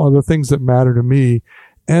on the things that matter to me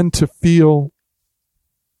and to feel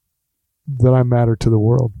that I matter to the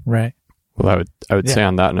world. Right. Well, I would say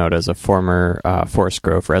on that note, as a former Forest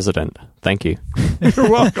Grove resident, thank you. You're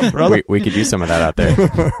welcome, brother. We could use some of that out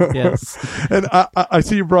there. Yes. And I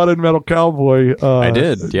see you brought in Metal Cowboy. I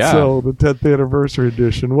did, yeah. So the 10th anniversary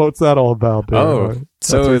edition. What's that all about?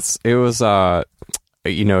 It was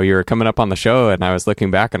you were coming up on the show, and I was looking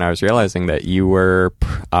back, and I was realizing that you were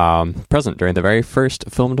present during the very first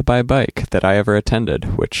Filmed by Bike that I ever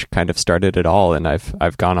attended, which kind of started it all. And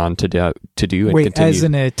I've gone on to do and continue. As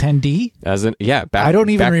an attendee? I don't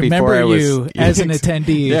even remember you as an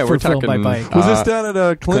attendee. Yeah, we're Filmed talking by Bike. Was this down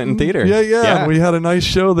at Clinton Theater? Yeah. We had a nice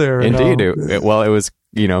show there. Indeed. It was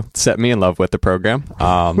set me in love with the program.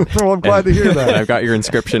 Well, I'm glad to hear that. And I've got your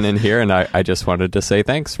inscription in here, and I just wanted to say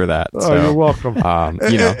thanks for that. You're welcome. And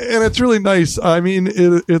it's really nice. I mean,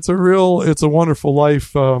 it's a wonderful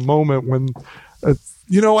life moment when, I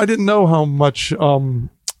didn't know how much of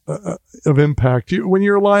impact when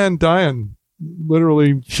you're dying,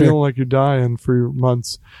 literally feeling like you're dying for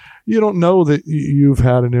months. You don't know that you've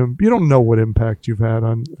had you don't know what impact you've had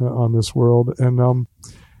on this world, and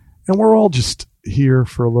we're all just here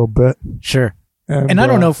for a little bit. Sure. And I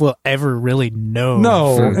don't know if we'll ever really know.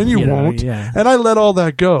 No, and you won't. Yeah. And I let all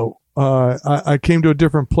that go. I came to a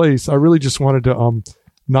different place. I really just wanted to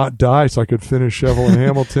not die so I could finish Shovel and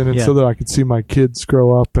Hamilton, and so that I could see my kids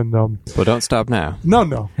grow up. And well, don't stop now.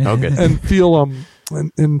 No. Oh, good. And feel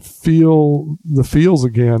and feel the feels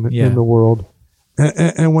again in the world.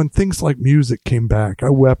 And when things like music came back, I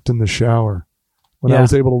wept in the shower when I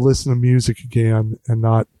was able to listen to music again and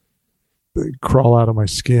not crawl out of my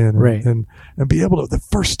skin, and be able to, the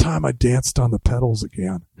first time I danced on the pedals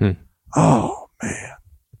again. Oh man.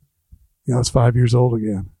 I was 5 years old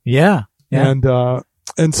again. Yeah. And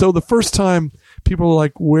so the first time people were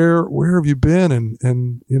like, where have you been?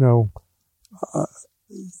 And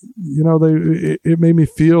it made me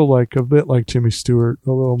feel like a bit like Jimmy Stewart,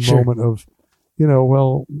 a little moment of,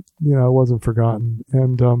 I wasn't forgotten.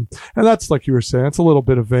 And that's, like you were saying, it's a little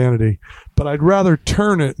bit of vanity, but I'd rather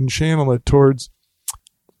turn it and channel it towards,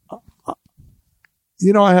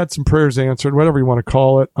 I had some prayers answered, whatever you want to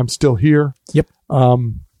call it. I'm still here. Yep.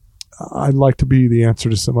 I'd like to be the answer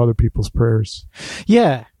to some other people's prayers.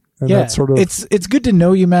 Yeah. And yeah. that's sort of, it's good to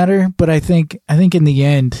know you matter, but I think in the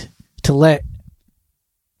end, to let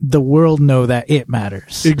the world know that it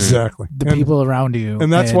matters. Exactly. The people around you.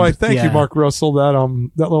 And that's why, thank you, Mark Russell, that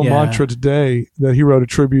little mantra today that he wrote a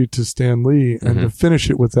tribute to Stan Lee, and to finish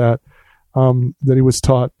it with that he was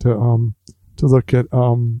taught to look at,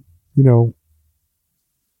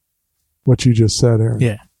 what you just said, Aaron.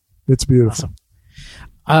 Yeah. It's beautiful.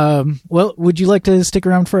 Awesome. Well, would you like to stick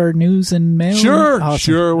around for our news and mail? Sure. Awesome.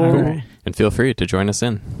 Sure. Right. And feel free to join us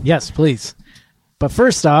in. Yes, please. But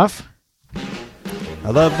first off,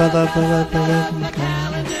 I love.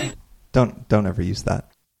 Don't ever use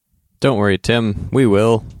that. Don't worry, Tim. We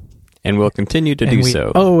will. And we'll continue to do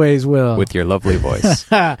so. Always will. With your lovely voice.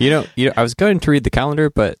 You know, I was going to read the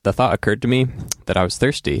calendar, but the thought occurred to me that I was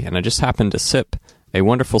thirsty, and I just happened to sip a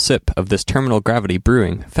wonderful sip of this Terminal Gravity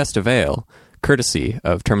Brewing Festive Ale, courtesy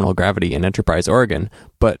of Terminal Gravity in Enterprise, Oregon.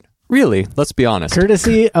 But really, let's be honest.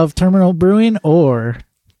 Courtesy of Terminal Brewing or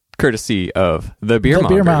courtesy of the Beermongers.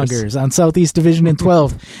 The Beermongers on Southeast Division and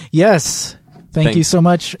 12. Yes. Thank you so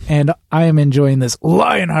much. And I am enjoying this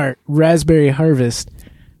Lionheart Raspberry Harvest.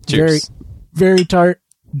 Cheers. Very, very tart,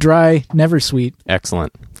 dry, never sweet.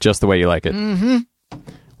 Excellent. Just the way you like it. Mm-hmm.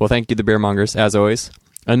 Well, thank you, the Beermongers, as always.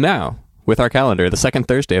 And now, with our calendar, the second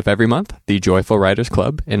Thursday of every month, the Joyful Riders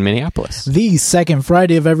Club in Minneapolis. The second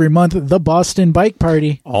Friday of every month, the Boston Bike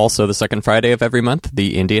Party. Also the second Friday of every month,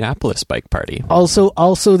 the Indianapolis Bike Party. Also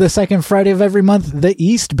the second Friday of every month, the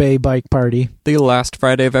East Bay Bike Party. The last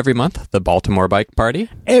Friday of every month, the Baltimore Bike Party.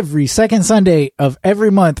 Every second Sunday of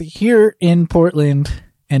every month here in Portland,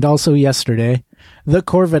 and also yesterday, the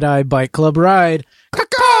Corvidae Bike Club Ride.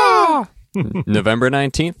 November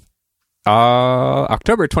 19th.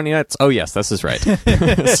 October 29th. Oh, yes, this is right.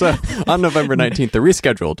 So, on November 19th, the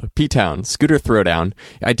rescheduled P-Town Scooter Throwdown.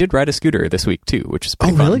 I did ride a scooter this week, too, which is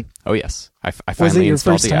pretty fun. Really? Oh, yes. I finally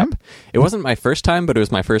installed the app. Time? It wasn't my first time, but it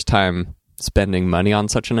was my first time spending money on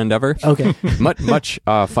such an endeavor. Okay. much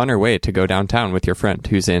funner way to go downtown with your friend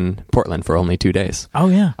who's in Portland for only 2 days. Oh,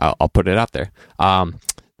 yeah. I'll put it out there.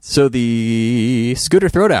 So the Scooter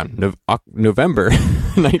Throwdown, November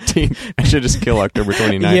 19th. I should just kill October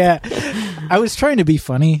 29th. Yeah. I was trying to be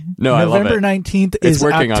funny. No, I love it. November 19th is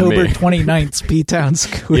October 29th's P-Town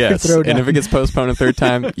Scooter Throwdown. And if it gets postponed a third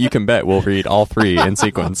time, you can bet we'll read all three in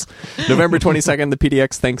sequence. November 22nd, the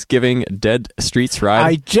PDX Thanksgiving Dead Streets Ride.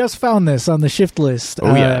 I just found this on the shift list.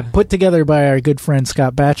 Oh, yeah. Put together by our good friend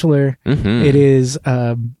Scott Batchelor. Mm-hmm. It is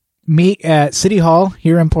meet at City Hall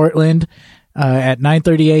here in Portland at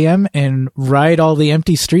 9:30 a.m. and ride all the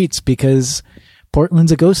empty streets because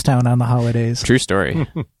Portland's a ghost town on the holidays. True story.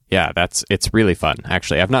 Yeah, it's really fun.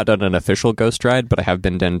 Actually, I've not done an official ghost ride, but I have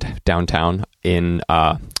been downtown in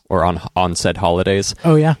or on said holidays.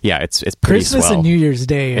 Oh yeah, yeah. It's pretty Christmas swell. and New Year's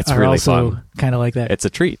Day. It's are really also fun. Kind of like that. It's a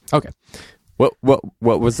treat. Okay. What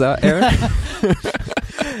was that, Aaron?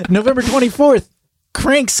 November 24th,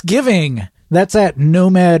 Cranksgiving. That's at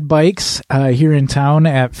Nomad Bikes here in town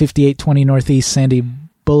at 5820 Northeast Sandy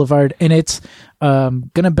Boulevard, and it's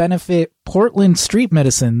going to benefit Portland Street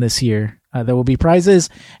Medicine this year. There will be prizes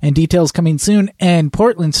and details coming soon, and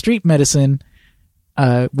Portland Street Medicine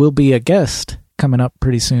will be a guest coming up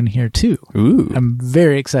pretty soon here too. Ooh. I'm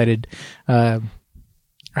very excited. I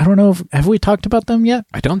don't know have we talked about them yet?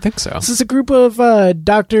 I don't think so. This is a group of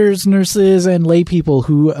doctors, nurses, and lay people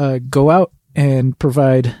who go out and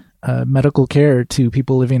provide medical care to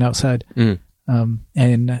people living outside.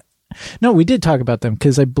 And no, we did talk about them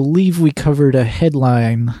because I believe we covered a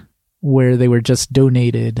headline where they were just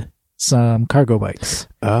donated some cargo bikes.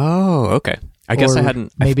 Oh, okay. I guess I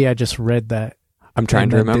hadn't. Maybe I just read that. I'm trying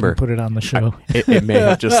to remember. Didn't put it on the show. It may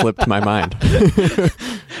have just slipped my mind.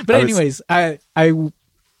 But anyways, I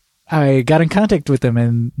got in contact with them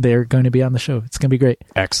and they're going to be on the show. It's going to be great.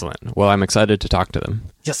 Excellent. Well, I'm excited to talk to them.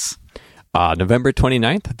 Yes. November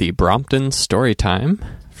 29th, the Brompton Storytime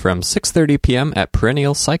from 6:30 p.m. at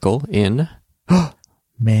Perennial Cycle in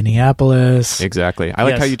Minneapolis. Exactly. I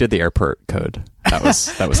like how you did the airport code. That was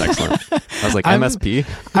excellent. I was like, MSP?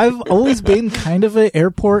 I've always been kind of an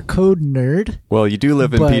airport code nerd. Well, you do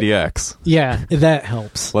live in PDX. Yeah, that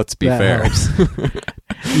helps. Let's be fair.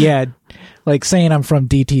 Yeah. Like saying I'm from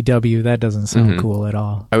DTW, that doesn't sound cool at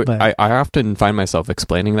all. I often find myself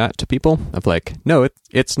explaining that to people of like, no,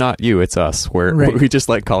 it's not you, it's us. We just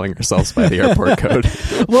like calling ourselves by the airport code.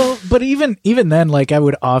 Well, but even then, like I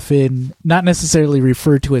would often not necessarily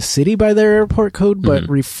refer to a city by their airport code, but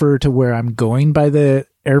refer to where I'm going by the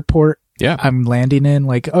airport. Yeah, I'm landing in,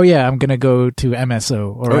 like, oh yeah, I'm going to go to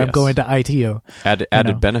MSO or I'm going to ITO.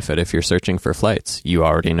 Added benefit if you're searching for flights, you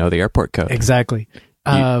already know the airport code. Exactly.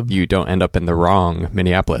 You don't end up in the wrong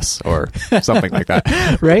Minneapolis or something like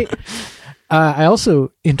that. Right. I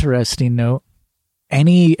also, interesting note,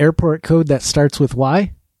 any airport code that starts with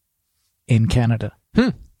Y in Canada.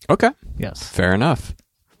 Okay. Yes. Fair enough.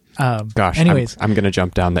 Gosh, anyways, I'm going to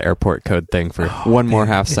jump down the airport code thing for one more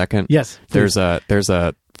half second. Yes. Please. There's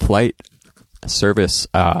a flight service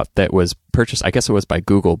that was purchased, I guess it was by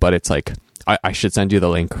Google, but it's like I should send you the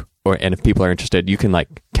link, and if people are interested, you can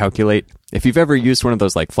like calculate if you've ever used one of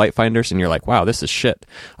those like flight finders and you're like, wow, this is shit.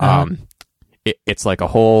 It's like a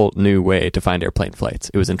whole new way to find airplane flights.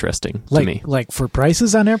 It was interesting to me. Like for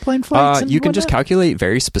prices on airplane flights? You can just calculate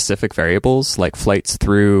very specific variables like flights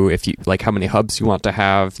through, if you like how many hubs you want to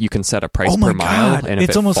have. You can set a price per mile. And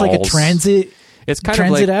it's almost like a transit. It's kind of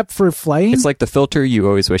like app for flying. It's like the filter you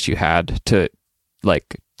always wish you had to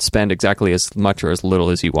like spend exactly as much or as little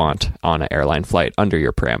as you want on an airline flight under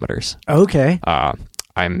your parameters. Okay.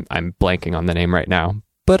 I'm blanking on the name right now,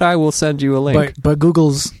 but I will send you a link. But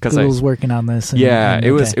Google's working on this.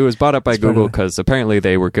 It was bought up by Google because apparently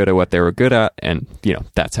they were good at what they were good at, and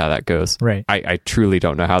that's how that goes. Right. I truly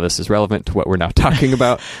don't know how this is relevant to what we're now talking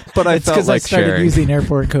about, but I felt like sharing. I started using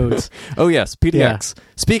airport codes. Oh yes, PDX. Yeah.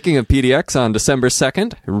 Speaking of PDX, on December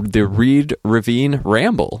 2nd, the Reed Ravine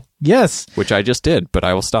Ramble. Yes. Which I just did, but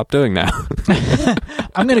I will stop doing now.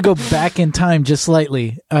 I'm going to go back in time just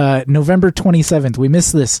slightly. November 27th. We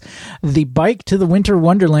missed this. The Bike to the Winter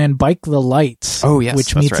Wonderland Bike the Lights. Oh, yes.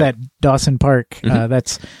 Which meets at Dawson Park.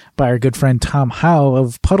 That's by our good friend Tom Howe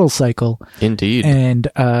of Puddle Cycle. Indeed. And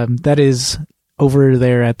that is over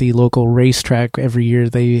there at the local racetrack. Every year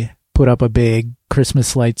they put up a big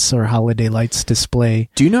Christmas lights or holiday lights display.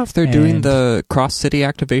 Do you know if they're doing the cross-city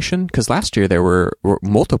activation? Because last year there were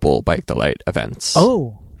multiple Bike the Light events.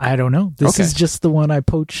 Oh, I don't know. This is just the one I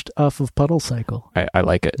poached off of Puddle Cycle. I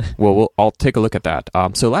like it. Well, I'll take a look at that.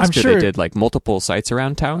 So last year they did like multiple sites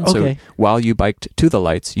around town. Okay. So while you biked to the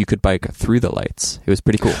lights, you could bike through the lights. It was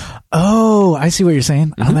pretty cool. Oh, I see what you're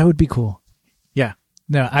saying. Oh, that would be cool. Yeah.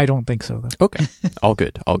 No, I don't think so, though. Okay. All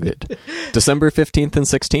good. December 15th and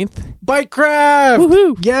 16th. Bikecraft!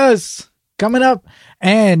 Woohoo! Yes! Coming up.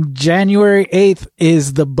 And January 8th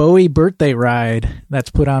is the Bowie birthday ride. That's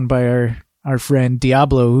put on by our friend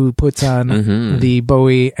Diablo, who puts on the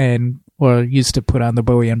Bowie used to put on the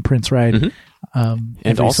Bowie and Prince ride.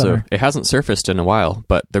 And also, summer. It hasn't surfaced in a while,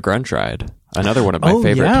 but the Grunge ride. Another one of my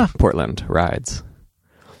favorite Portland rides.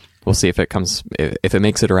 We'll see if it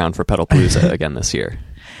makes it around for Pedalpalooza again this year.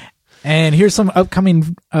 And here's some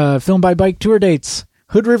upcoming Film by Bike tour dates.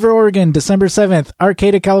 Hood River, Oregon, December 7th.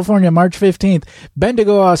 Arcata, California, March 15th.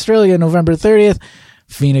 Bendigo, Australia, November 30th.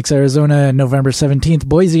 Phoenix, Arizona, November 17th.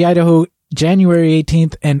 Boise, Idaho, January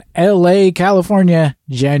 18th. And LA, California,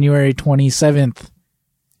 January 27th.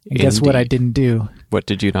 And guess what I didn't do? What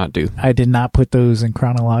did you not do? I did not put those in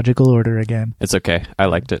chronological order again. It's okay. I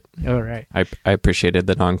liked it. All right. I appreciated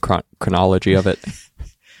the non-chronology of it.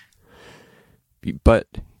 But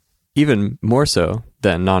even more so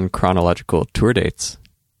than non-chronological tour dates,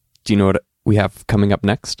 do you know what we have coming up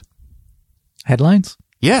next? Headlines?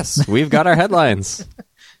 Yes, we've got our headlines.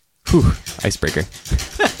 Whew, icebreaker.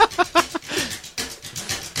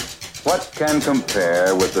 What can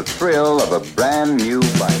compare with the thrill of a brand new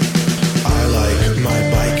bike? I like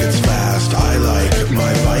my bike, it's fast. I like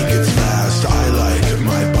my bike, it's fast. I like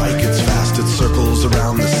my bike, it's fast. It circles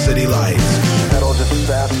around the city lights. Pedal just as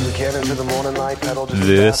fast as we can into the morning light. Pedal just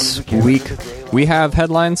this week, we have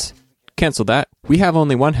headlines. Cancel that. We have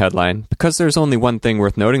only one headline because there's only one thing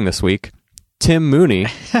worth noting this week. Tim Mooney,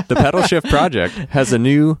 the Pedal Shift Project, has a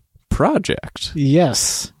new project.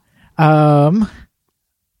 Yes.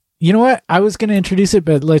 You know what? I was going to introduce it,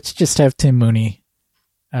 but let's just have Tim Mooney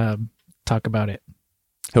talk about it.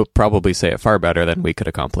 He'll probably say it far better than we could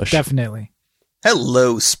accomplish. Definitely.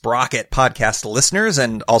 Hello, Sprocket podcast listeners,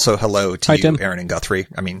 and also hello to Hi, you, Tim. Aaron and Guthrie.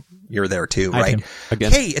 I mean, you're there too, Hi, right? Tim.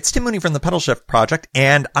 Again. Hey, it's Tim Mooney from the Pedal Shift Project,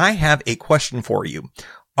 and I have a question for you.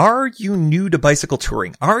 Are you new to bicycle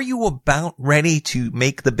touring? Are you about ready to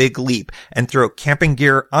make the big leap and throw camping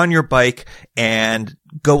gear on your bike and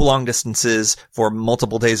go long distances for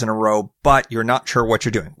multiple days in a row, but you're not sure what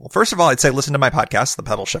you're doing? Well, first of all, I'd say listen to my podcast, The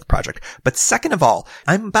Pedal Shift Project. But second of all,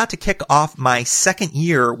 I'm about to kick off my second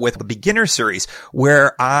year with the beginner series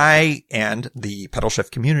where I and the Pedal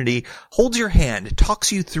Shift community holds your hand,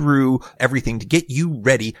 talks you through everything to get you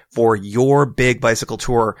ready for your big bicycle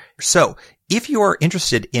tour. So if you're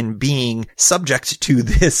interested in being subject to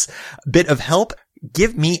this bit of help,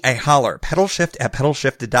 give me a holler,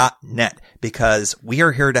 pedalshift@pedalshift.net, because we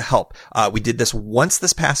are here to help. We did this once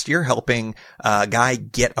this past year, helping a guy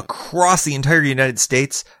get across the entire United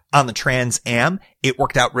States on the Trans Am. It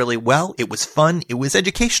worked out really well. It was fun. It was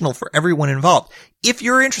educational for everyone involved. If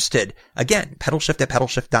you're interested, again,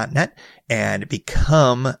 pedalshift@pedalshift.net and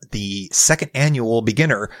become the second annual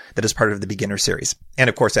beginner that is part of the beginner series. And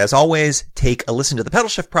of course, as always, take a listen to the Pedal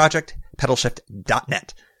Shift Project,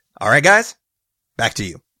 pedalshift.net. All right, guys, back to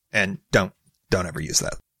you. And don't ever use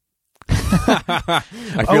that.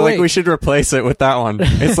 I feel like we should replace it with that one.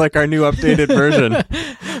 It's like our new updated version.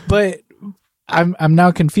 But I'm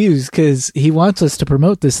now confused because he wants us to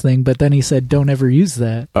promote this thing, but then he said, "Don't ever use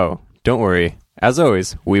that." Oh, don't worry. As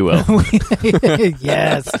always, we will.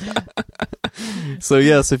 Yes. So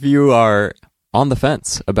yes, if you are on the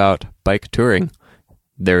fence about bike touring,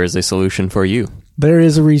 there is a solution for you. There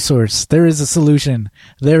is a resource. There is a solution.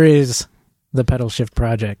 There is the Pedal Shift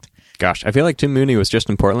Project. Gosh, I feel like Tim Mooney was just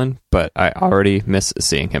in Portland, but I already miss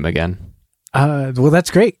seeing him again. Well,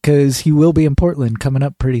 that's great because he will be in Portland coming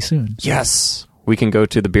up pretty soon. Yes. We can go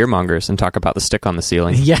to the beer mongers and talk about the stick on the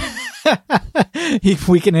ceiling. Yeah.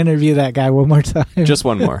 We can interview that guy one more time. Just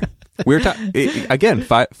one more. We're again,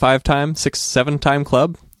 5-time, 6-7-time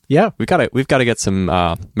club. Yeah. We've got to get some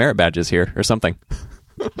merit badges here or something.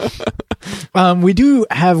 We do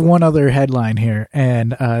have one other headline here,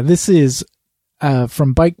 and this is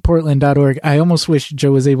from bikeportland.org. I almost wish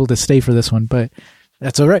Joe was able to stay for this one, but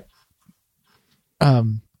that's all right.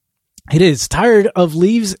 It is tired of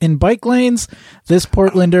leaves in bike lanes. This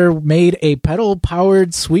Portlander made a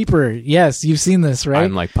pedal-powered sweeper. Yes, you've seen this, right?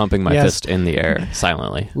 I'm like pumping my fist in the air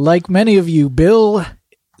silently. Like many of you, Bill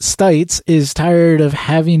Stites is tired of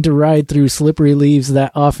having to ride through slippery leaves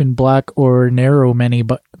that often block or narrow many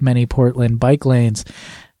Portland bike lanes.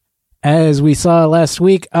 As we saw last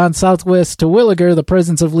week on Southwest to Williger, the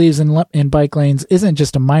presence of leaves in bike lanes isn't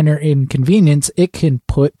just a minor inconvenience. It can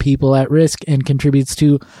put people at risk and contributes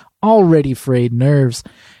to already frayed nerves.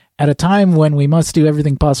 At a time when we must do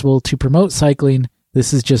everything possible to promote cycling,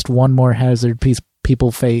 this is just one more hazard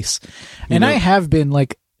people face. And I have been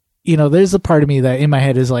like, there's a part of me that in my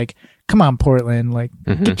head is like, come on, Portland, like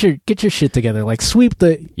get your shit together, like sweep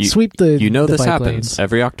the this bike happens lanes.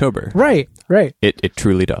 Every October, right? It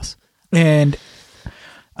truly does. And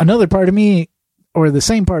another part of me, or the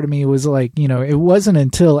same part of me, was like, it wasn't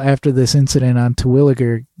until after this incident on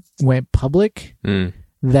Terwilliger went public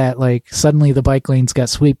that like suddenly the bike lanes got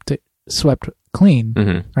swept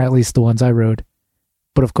clean, or at least the ones I rode.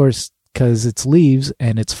 But of course, because it's leaves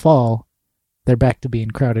and it's fall, they're back to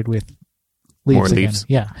being crowded with leaves More again. leaves.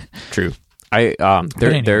 Yeah, True.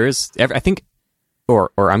 There is, I think,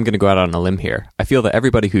 or I'm going to go out on a limb here. I feel that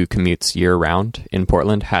everybody who commutes year round in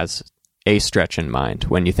Portland has a stretch in mind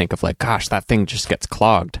when you think of like, gosh, that thing just gets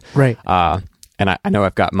clogged. right. And I know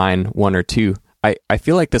I've got mine one or two. I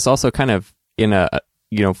feel like this also kind of in a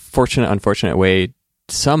fortunate, unfortunate way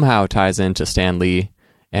somehow ties into Stan Lee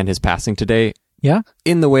and his passing today. Yeah.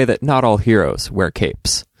 In the way that not all heroes wear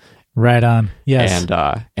capes. Right on. Yes.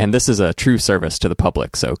 And this is a true service to the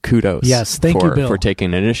public. So kudos. Yes. Thank you, Bill, for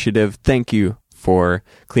taking an initiative. Thank you for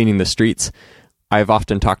cleaning the streets. I've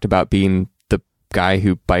often talked about being the guy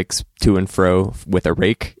who bikes to and fro with a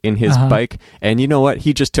rake in his bike. And you know what?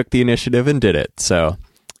 He just took the initiative and did it. So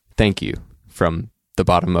thank you from the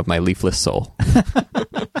bottom of my leafless soul.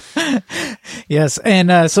 Yes.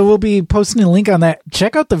 And so we'll be posting a link on that.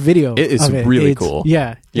 Check out the video. It is really cool.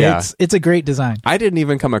 Yeah. It's a great design. I didn't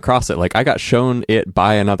even come across it. Like I got shown it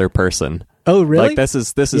by another person. Oh, really? Like this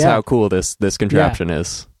is how cool this contraption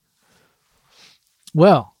is.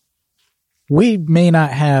 Well, we may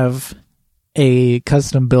not have a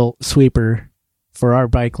custom built sweeper for our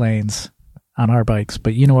bike lanes on our bikes,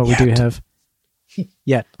 but you know what we do have?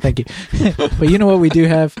 Yeah, thank you. But you know what we do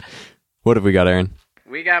have? What have we got, Aaron?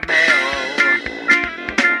 We got mail.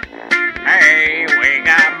 Hey, we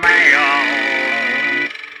got mail.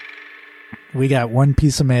 We got one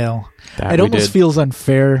piece of mail. That it we almost did. feels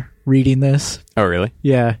unfair reading this. Oh, really?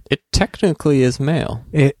 Yeah. It technically is mail.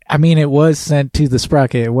 It was sent to the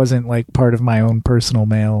Sprocket. It wasn't like part of my own personal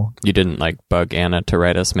mail. You didn't like bug Anna to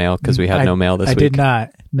write us mail because we had no mail this week? I did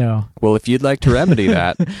not. No. Well, if you'd like to remedy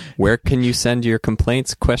that, where can you send your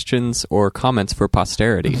complaints, questions, or comments for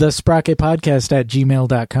posterity?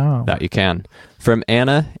 thesprocketpodcast@gmail.com. That you can. From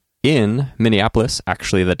Anna in Minneapolis,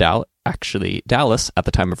 actually Dallas at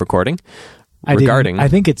the time of recording. I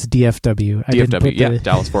think it's DFW. DFW,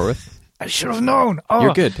 Dallas Fort Worth. I should have known. Oh.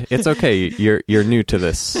 You're good. It's okay. You're new to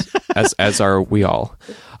this, as are we all.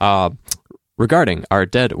 Regarding our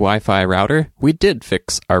dead Wi-Fi router, we did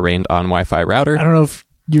fix our rained-on Wi-Fi router. I don't know if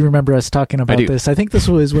you remember us talking about this. I think this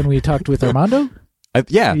was when we talked with Armando.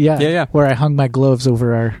 Yeah. Where I hung my gloves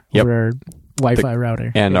over our Wi-Fi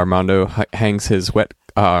router. And Armando hangs his wet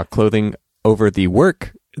clothing over the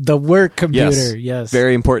work computer. Yes.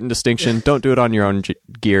 Very important distinction. Don't do it on your own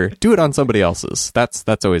gear. Do it on somebody else's.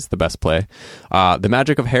 That's always the best play. The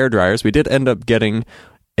magic of hair dryers. We did end up getting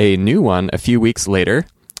a new one a few weeks later.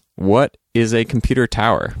 What is a computer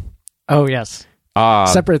tower? Oh, yes.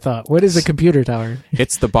 Separate thought. What is a computer tower?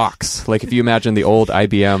 It's the box. Like if you imagine the old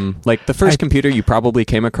IBM, like the first computer you probably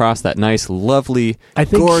came across, that nice, lovely, I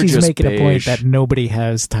think gorgeous she's making beige. A point that nobody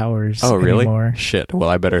has towers really? anymore. Shit. Well,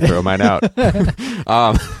 I better throw mine out.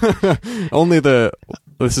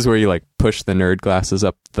 This is where you like push the nerd glasses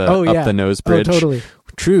up the nose bridge. Oh, totally.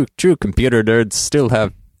 True computer nerds still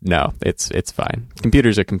have. No, it's fine.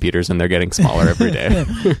 Computers are computers and they're getting smaller every day.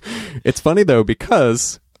 It's funny though,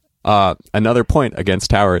 because another point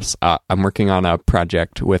against towers, I'm working on a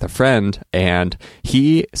project with a friend and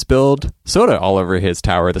he spilled soda all over his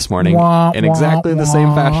tower this morning in exactly the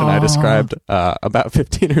same fashion I described about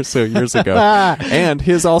 15 or so years ago. And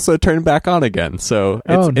his also turned back on again. So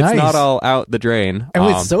it's not all out the drain. And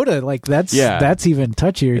with soda, like that's even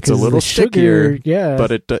touchier. It's a little stickier, yeah,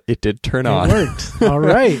 but it did turn on. It worked. All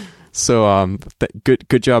right. So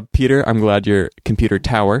good job, Peter. I'm glad your computer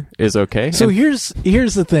tower is okay. So here's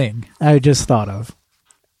the thing I just thought of,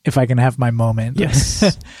 if I can have my moment.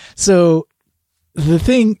 Yes. So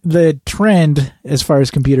the trend as far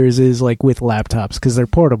as computers is like with laptops because they're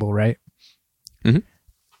portable, right? Mm-hmm.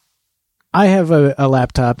 I have a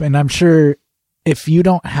laptop, and I'm sure if you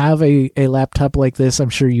don't have a laptop like this, I'm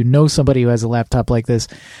sure you know somebody who has a laptop like this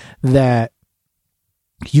that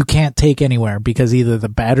you can't take anywhere because either the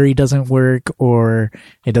battery doesn't work or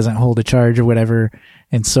it doesn't hold a charge or whatever.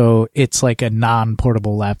 And so it's like a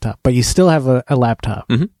non-portable laptop, but you still have a laptop,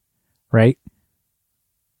 right?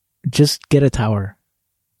 Just get a tower.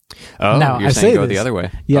 Oh, now, you're saying go the other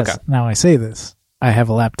way. Yes. Okay. Now I say this. I have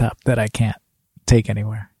a laptop that I can't take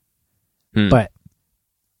anywhere. But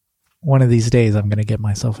one of these days I'm going to get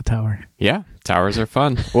myself a tower. Yeah. Towers are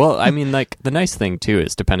fun. Well, I mean, like the nice thing too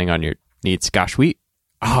is depending on your needs. Gosh,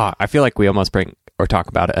 I feel like we almost talk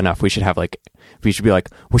about it enough. We should be like,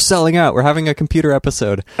 we're selling out. We're having a computer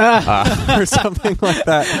episode or something like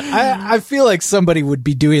that. I feel like somebody would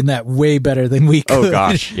be doing that way better than we could. Oh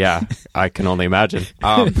gosh. Yeah. I can only imagine.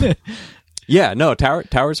 Yeah, no,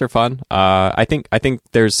 towers are fun. I think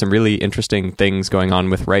there's some really interesting things going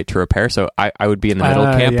on with right to repair. So I would be in the middle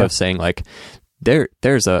camp of saying like, there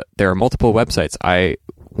are multiple websites. I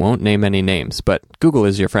won't name any names, but Google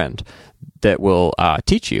is your friend that will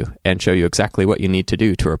teach you and show you exactly what you need to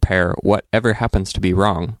do to repair whatever happens to be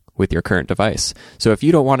wrong with your current device. So if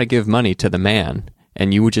you don't want to give money to the man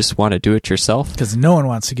and you just want to do it yourself, because no one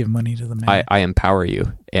wants to give money to the man, I empower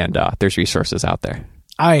you, and there's resources out there.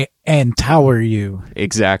 I empower you.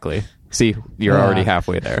 Exactly. See, you're already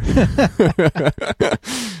halfway there.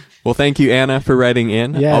 Well, thank you, Anna, for writing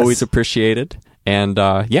in. Yes. Always appreciated. And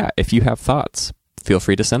if you have thoughts, feel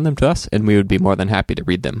free to send them to us, and we would be more than happy to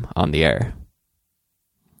read them on the air.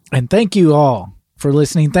 And thank you all for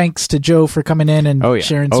listening. Thanks to Joe for coming in and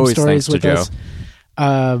sharing some stories with us.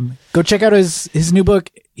 Go check out his new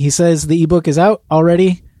book. He says the ebook is out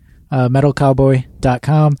already.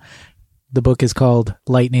 metalcowboy.com. The book is called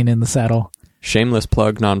Lightning in the Saddle. Shameless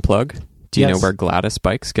plug, non-plug. Do you know where Gladys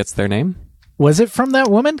Bikes gets their name? Was it from that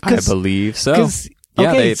woman? I believe so.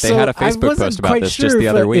 Yeah, okay, they had a Facebook post about this just the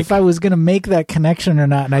other week. If I was going to make that connection or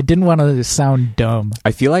not, and I didn't want to sound dumb.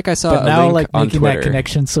 I feel like I saw but a now, link like on making Twitter. that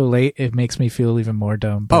connection so late, it makes me feel even more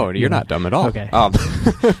dumb. But, oh, you're not dumb at all. Okay.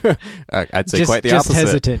 I'd say quite the opposite. Just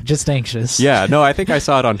hesitant, just anxious. Yeah, no, I think I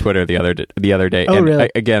saw it on Twitter the other day. Oh, and really?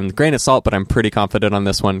 Again, grain of salt, but I'm pretty confident on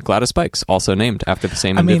this one. Gladys Bikes, also named after the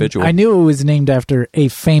same individual. I knew it was named after a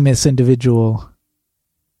famous individual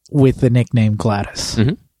with the nickname Gladys,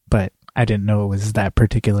 but I didn't know it was that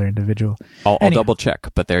particular individual. I'll double check,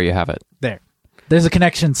 but there you have it. There's a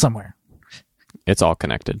connection somewhere. It's all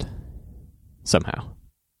connected. Somehow.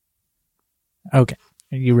 Okay.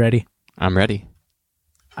 Are you ready? I'm ready.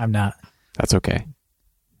 I'm not. That's okay.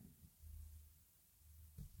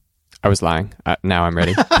 I was lying. Now I'm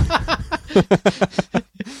ready.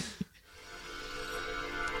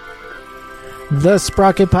 The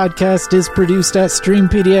Sprocket Podcast is produced at Stream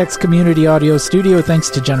PDX Community Audio Studio thanks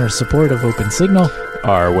to generous support of Open Signal.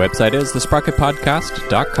 Our website is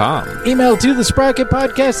thesprocketpodcast.com. Email to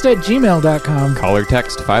thesprocketpodcast@gmail.com. Call or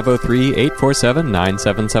text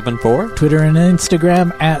 503-847-9774. Twitter and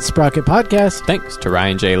Instagram at Sprocket Podcast. Thanks to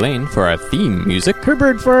Ryan J. Lane for our theme music.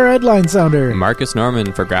 Herbert for our headline sounder. Marcus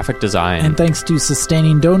Norman for graphic design. And thanks to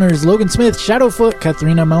sustaining donors Logan Smith, Shadowfoot,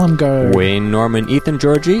 Katharina Mellumgar, Wayne Norman, Ethan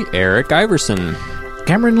Georgie, Eric Iverson,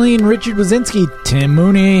 Cameron Lean, Richard Wazinski, Tim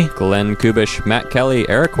Mooney, Glenn Kubish, Matt Kelly,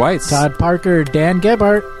 Eric Weitz, Todd Parker, Dan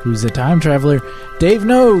Gebhardt, who's a time traveler, Dave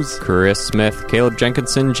Knows, Chris Smith, Caleb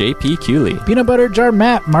Jenkinson, J.P. Cooley, Peanut Butter Jar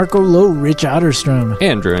Matt, Marco Lowe, Rich Otterstrom,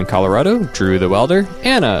 Andrew in Colorado, Drew the Welder,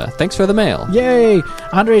 Anna, thanks for the mail, Yay,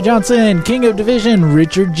 Andre Johnson, King of Division,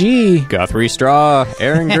 Richard G, Guthrie Straw,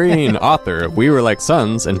 Aaron Green, author of We Were Like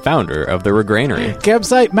Sons and founder of the Regranary,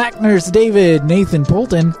 Campsite Macners, David, Nathan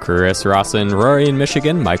Polton, Chris Rawson, Rory in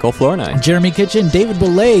Michigan, Michael Flournoy, Jeremy Kitchen, David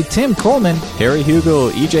Belay, Tim Coleman, Harry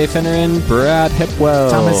Hugel, E.J. Finneran, Brad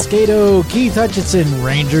Hipwell, Thomas Skato, Keith Hutchinson,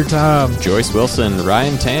 Ranger Tom, Joyce Wilson,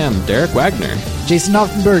 Ryan Tam, Derek Wagner, Jason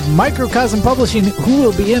Offenberg, Microcosm Publishing, who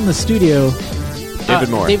will be in the studio? David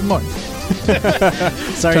Moore. David Moore.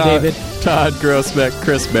 Sorry, David. Todd Grossbeck,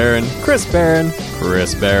 Chris Barron, Chris Barron,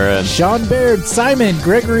 Sean Baird, Simon,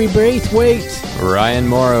 Gregory Braithwaite, Ryan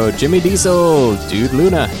Morrow, Jimmy Diesel, Dude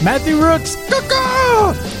Luna, Matthew Rooks,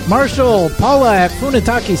 Marshall, Paula at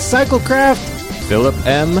Funataki Cyclecraft, Philip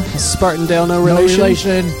M., Spartandale No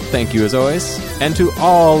Relation. Thank you as always. And to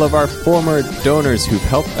all of our former donors who've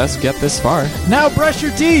helped us get this far. Now brush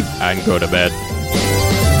your teeth and go to bed.